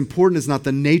what's important is not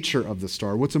the nature of the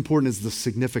star. What's important is the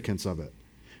significance of it.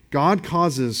 God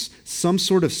causes some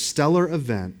sort of stellar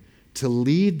event to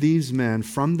lead these men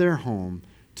from their home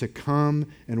to come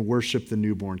and worship the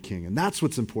newborn king. And that's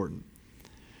what's important.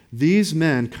 These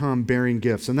men come bearing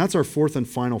gifts. And that's our fourth and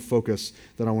final focus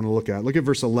that I want to look at. Look at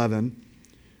verse 11.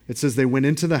 It says, they went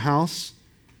into the house,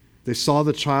 they saw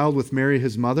the child with Mary,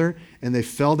 his mother, and they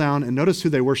fell down. And notice who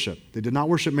they worshiped. They did not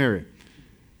worship Mary.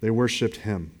 They worshiped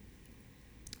him.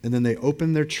 And then they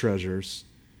opened their treasures,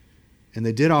 and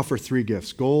they did offer 3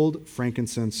 gifts: gold,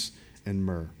 frankincense, and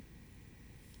myrrh.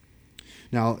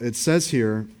 Now, it says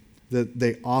here that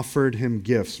they offered him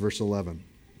gifts, verse 11.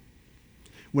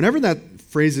 Whenever that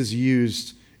phrase is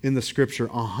used in the scripture,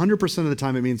 100% of the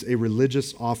time it means a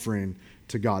religious offering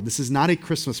to God. This is not a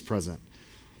Christmas present.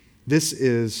 This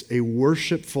is a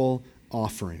worshipful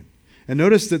offering. And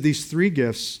notice that these 3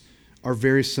 gifts are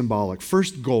very symbolic.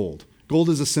 First, gold. Gold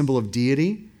is a symbol of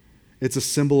deity. It's a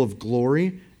symbol of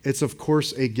glory. It's, of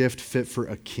course, a gift fit for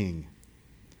a king.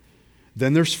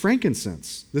 Then there's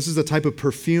frankincense. This is a type of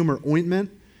perfume or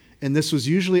ointment, and this was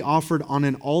usually offered on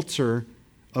an altar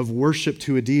of worship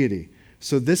to a deity.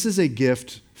 So this is a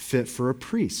gift fit for a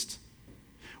priest.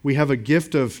 We have a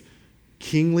gift of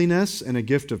kingliness and a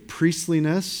gift of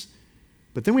priestliness,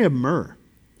 but then we have myrrh.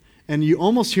 And you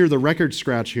almost hear the record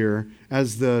scratch here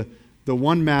as the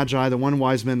one magi, the one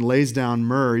wise man lays down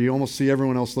myrrh. You almost see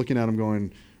everyone else looking at him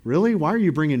going, really? Why are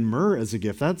you bringing myrrh as a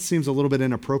gift? That seems a little bit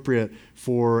inappropriate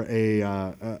for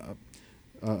a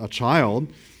child.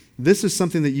 This is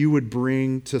something that you would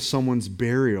bring to someone's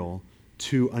burial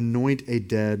to anoint a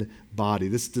dead body.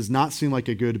 This does not seem like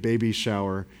a good baby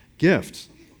shower gift.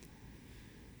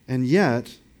 And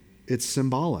yet, it's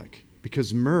symbolic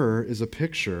because myrrh is a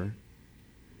picture,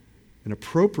 an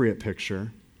appropriate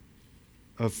picture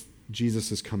of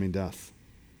Jesus' coming death.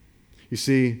 You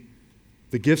see,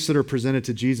 the gifts that are presented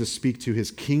to Jesus speak to his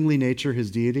kingly nature,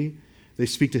 his deity. They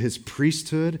speak to his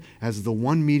priesthood as the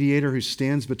one mediator who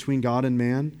stands between God and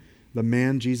man, the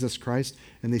man Jesus Christ,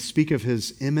 and they speak of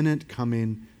his imminent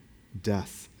coming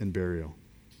death and burial.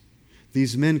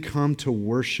 These men come to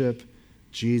worship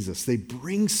Jesus. They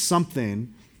bring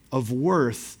something of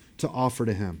worth to offer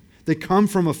to him. They come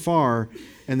from afar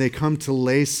and they come to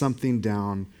lay something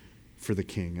down for the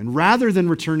king. And rather than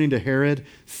returning to Herod,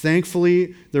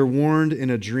 thankfully they're warned in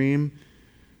a dream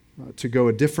to go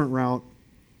a different route.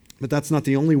 But that's not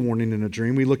the only warning in a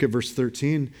dream. We look at verse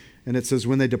 13 and it says,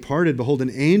 when they departed, behold,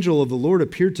 an angel of the Lord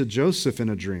appeared to Joseph in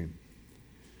a dream.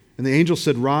 And the angel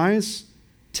said, rise,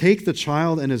 take the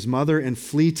child and his mother and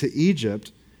flee to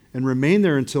Egypt and remain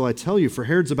there until I tell you, for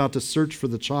Herod's about to search for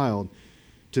the child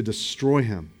to destroy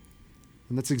him.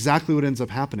 And that's exactly what ends up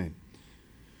happening.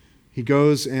 He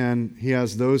goes and he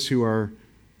has those who are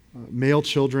male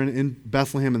children in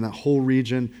Bethlehem and that whole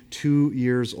region, 2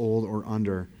 years old or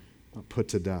under, put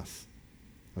to death.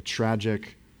 A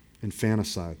tragic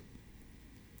infanticide.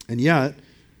 And yet,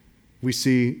 we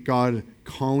see God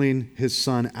calling his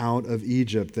son out of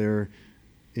Egypt there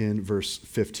in verse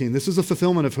 15. This is a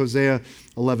fulfillment of Hosea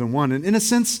 11:1. And in a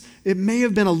sense, it may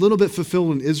have been a little bit fulfilled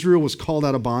when Israel was called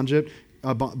out of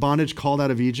bondage, called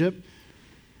out of Egypt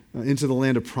into the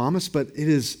land of promise, but it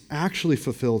is actually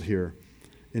fulfilled here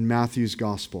in Matthew's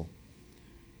gospel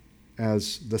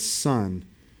as the son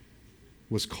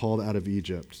was called out of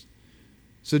Egypt.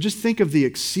 So just think of the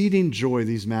exceeding joy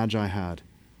these magi had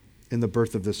in the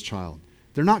birth of this child.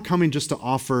 They're not coming just to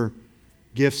offer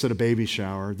gifts at a baby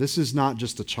shower. This is not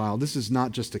just a child. This is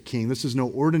not just a king. This is no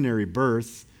ordinary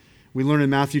birth. We learn in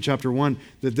Matthew chapter 1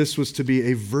 that this was to be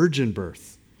a virgin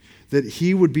birth, that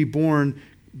he would be born,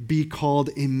 be called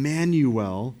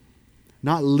Emmanuel,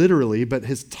 not literally, but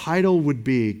his title would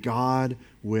be God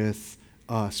with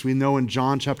us. We know in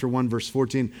John chapter 1, verse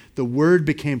 14, the Word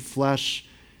became flesh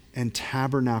and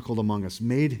tabernacled among us,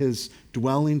 made his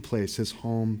dwelling place, his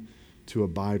home, to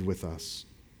abide with us.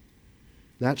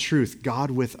 That truth,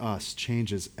 God with us,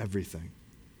 changes everything.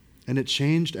 And it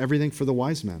changed everything for the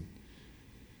wise men.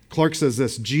 Clark says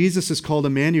this, Jesus is called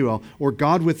Emmanuel, or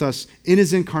God with us, in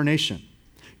his incarnation.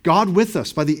 God with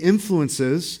us by the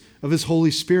influences of his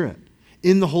Holy Spirit,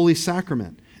 in the Holy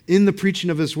Sacrament, in the preaching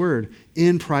of his word,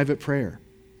 in private prayer.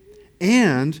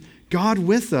 And God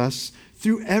with us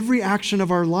through every action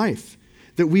of our life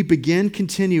that we begin,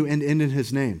 continue, and end in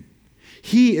his name.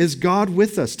 He is God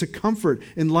with us to comfort,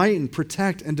 enlighten,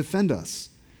 protect, and defend us.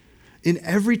 In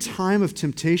every time of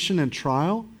temptation and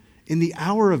trial, in the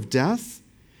hour of death,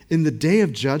 in the day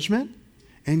of judgment,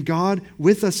 and God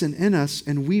with us and in us,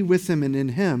 and we with him and in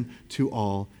him to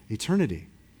all eternity.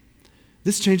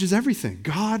 This changes everything.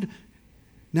 God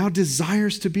now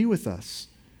desires to be with us.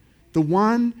 The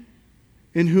one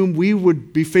in whom we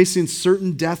would be facing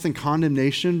certain death and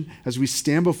condemnation as we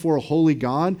stand before a holy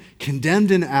God,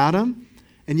 condemned in Adam,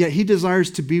 and yet he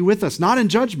desires to be with us, not in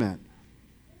judgment,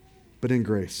 but in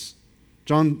grace.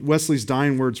 John Wesley's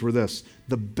dying words were this: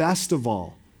 the best of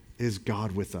all is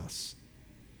God with us.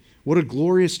 What a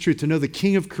glorious truth to know the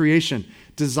King of creation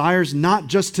desires not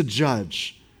just to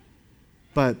judge,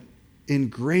 but in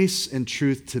grace and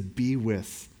truth to be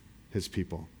with his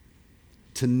people,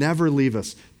 to never leave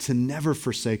us, to never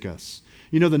forsake us.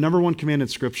 You know, the number one command in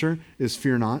Scripture is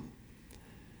fear not.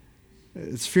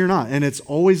 It's fear not, and it's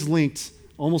always linked,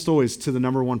 almost always, to the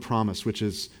number one promise, which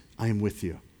is, I am with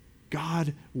you.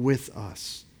 God with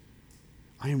us.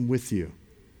 I am with you.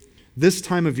 This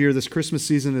time of year, this Christmas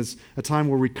season, is a time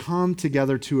where we come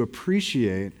together to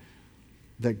appreciate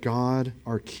that God,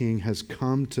 our King, has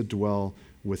come to dwell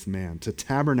with man, to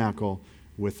tabernacle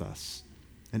with us.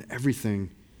 And everything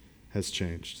has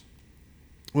changed.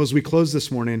 Well, as we close this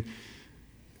morning,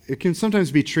 it can sometimes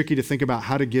be tricky to think about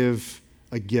how to give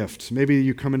a gift. Maybe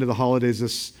you come into the holidays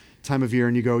this time of year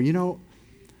and you go, you know,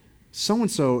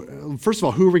 so-and-so, first of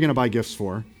all, who are we going to buy gifts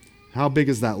for? How big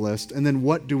is that list? And then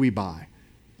what do we buy?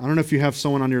 I don't know if you have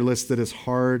someone on your list that is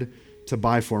hard to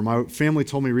buy for. My family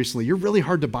told me recently, you're really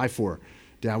hard to buy for,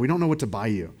 Dad. We don't know what to buy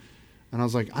you. And I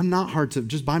was like, I'm not hard to,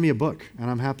 just buy me a book and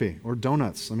I'm happy. Or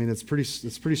donuts. I mean, it's pretty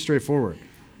straightforward.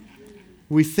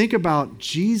 We think about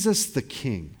Jesus the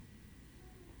King.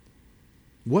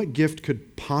 What gift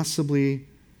could possibly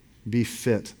be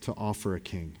fit to offer a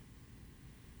king?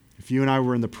 If you and I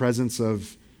were in the presence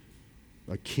of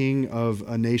a king of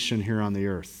a nation here on the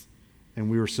earth, and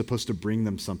we were supposed to bring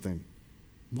them something,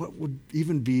 what would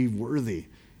even be worthy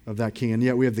of that king? And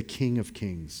yet we have the King of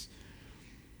Kings.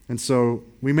 And so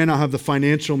we may not have the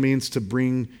financial means to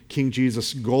bring King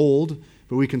Jesus gold,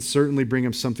 but we can certainly bring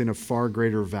him something of far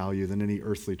greater value than any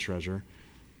earthly treasure.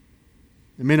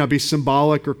 It may not be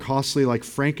symbolic or costly like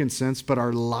frankincense, but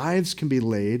our lives can be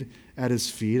laid at his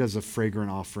feet as a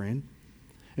fragrant offering.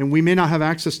 And we may not have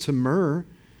access to myrrh,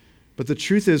 but the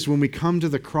truth is, when we come to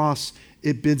the cross,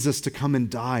 it bids us to come and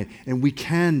die, and we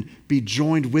can be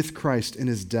joined with Christ in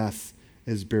his death,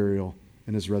 his burial,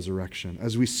 and his resurrection,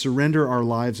 as we surrender our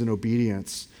lives in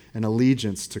obedience and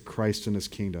allegiance to Christ and his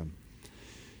kingdom.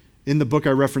 In the book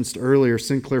I referenced earlier,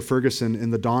 Sinclair Ferguson,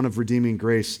 in The Dawn of Redeeming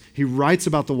Grace, he writes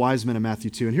about the wise men in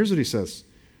Matthew 2, and here's what he says.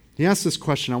 He asks this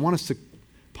question. I want us to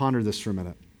ponder this for a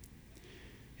minute.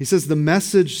 He says, the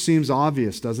message seems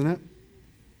obvious, doesn't it?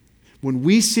 When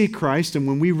we see Christ and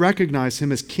when we recognize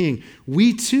him as King,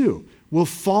 we too will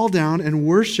fall down and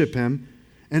worship him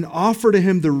and offer to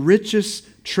him the richest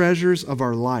treasures of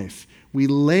our life. We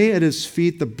lay at his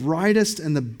feet the brightest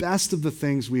and the best of the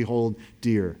things we hold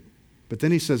dear. But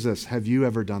then he says this, have you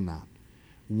ever done that?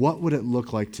 What would it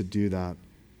look like to do that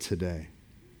today?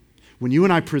 When you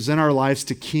and I present our lives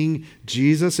to King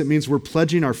Jesus, it means we're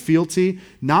pledging our fealty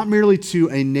not merely to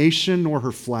a nation nor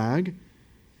her flag,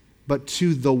 but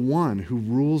to the one who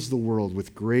rules the world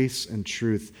with grace and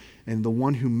truth, and the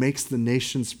one who makes the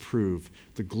nations prove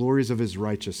the glories of his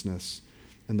righteousness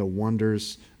and the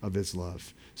wonders of his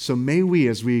love. So may we,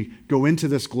 as we go into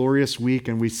this glorious week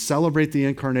and we celebrate the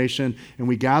incarnation and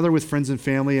we gather with friends and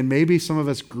family, and maybe some of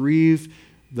us grieve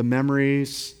the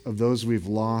memories of those we've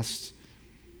lost.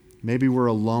 Maybe we're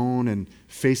alone and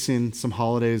facing some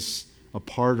holidays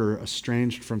apart or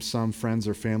estranged from some friends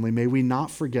or family. May we not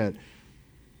forget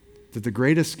that the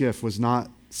greatest gift was not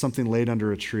something laid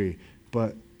under a tree,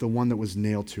 but the one that was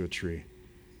nailed to a tree.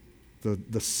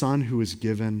 The Son who was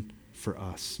given for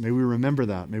us. May we remember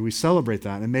that. May we celebrate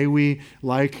that. And may we,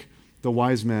 like the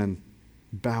wise men,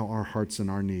 bow our hearts and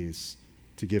our knees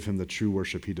to give him the true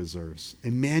worship he deserves.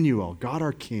 Emmanuel, God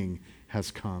our King, has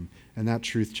come, and that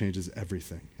truth changes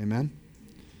everything. Amen?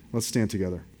 Let's stand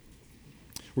together.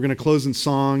 We're going to close in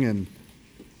song and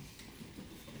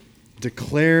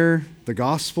declare the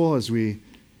gospel as we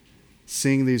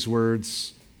sing these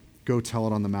words, go tell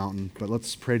it on the mountain. But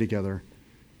let's pray together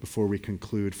before we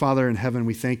conclude. Father in heaven,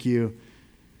 we thank you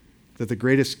that the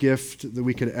greatest gift that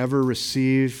we could ever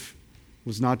receive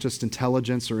was not just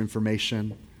intelligence or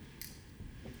information.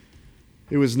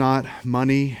 It was not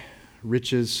money,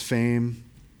 riches, fame,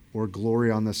 or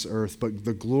glory on this earth, but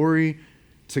the glory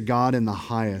to God in the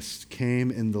highest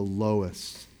came in the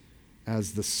lowest,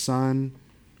 as the Son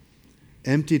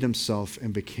emptied himself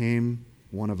and became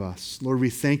one of us. Lord, we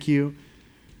thank you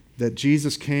that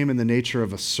Jesus came in the nature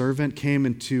of a servant, came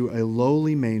into a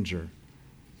lowly manger,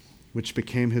 which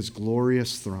became his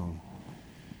glorious throne.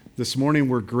 This morning,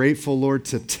 we're grateful, Lord,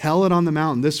 to tell it on the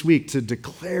mountain this week, to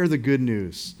declare the good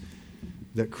news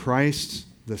that Christ,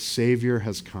 the Savior,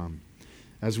 has come.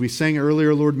 As we sang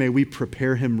earlier, Lord, may we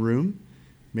prepare him room.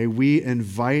 May we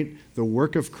invite the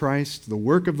work of Christ, the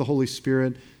work of the Holy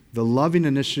Spirit, the loving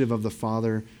initiative of the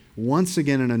Father, once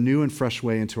again in a new and fresh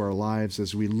way into our lives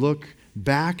as we look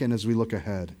back and as we look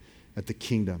ahead at the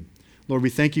kingdom. Lord, we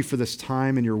thank you for this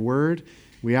time in your word.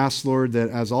 We ask, Lord, that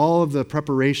as all of the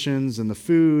preparations and the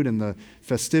food and the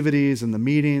festivities and the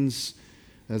meetings,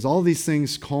 as all these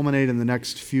things culminate in the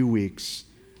next few weeks,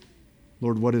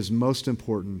 Lord, what is most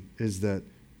important is that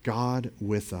God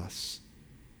with us,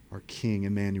 our King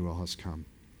Emmanuel, has come.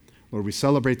 Lord, we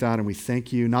celebrate that and we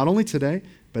thank you not only today,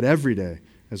 but every day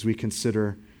as we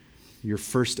consider your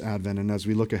first advent and as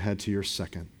we look ahead to your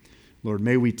second. Lord,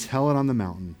 may we tell it on the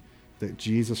mountain that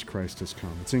Jesus Christ has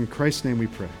come. It's in Christ's name we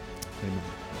pray. Amen.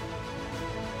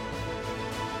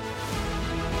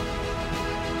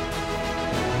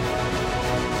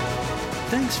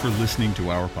 Thanks for listening to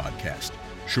our podcast.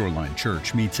 Shoreline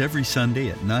Church meets every Sunday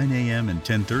at 9 a.m. and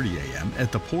 10:30 a.m.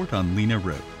 at the Port on Lena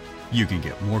Road. You can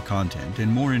get more content and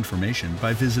more information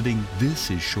by visiting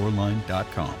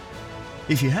thisisshoreline.com.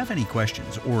 If you have any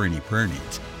questions or any prayer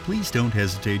needs, please don't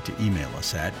hesitate to email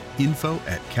us at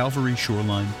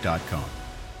info@calvaryshoreline.com.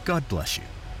 God bless you.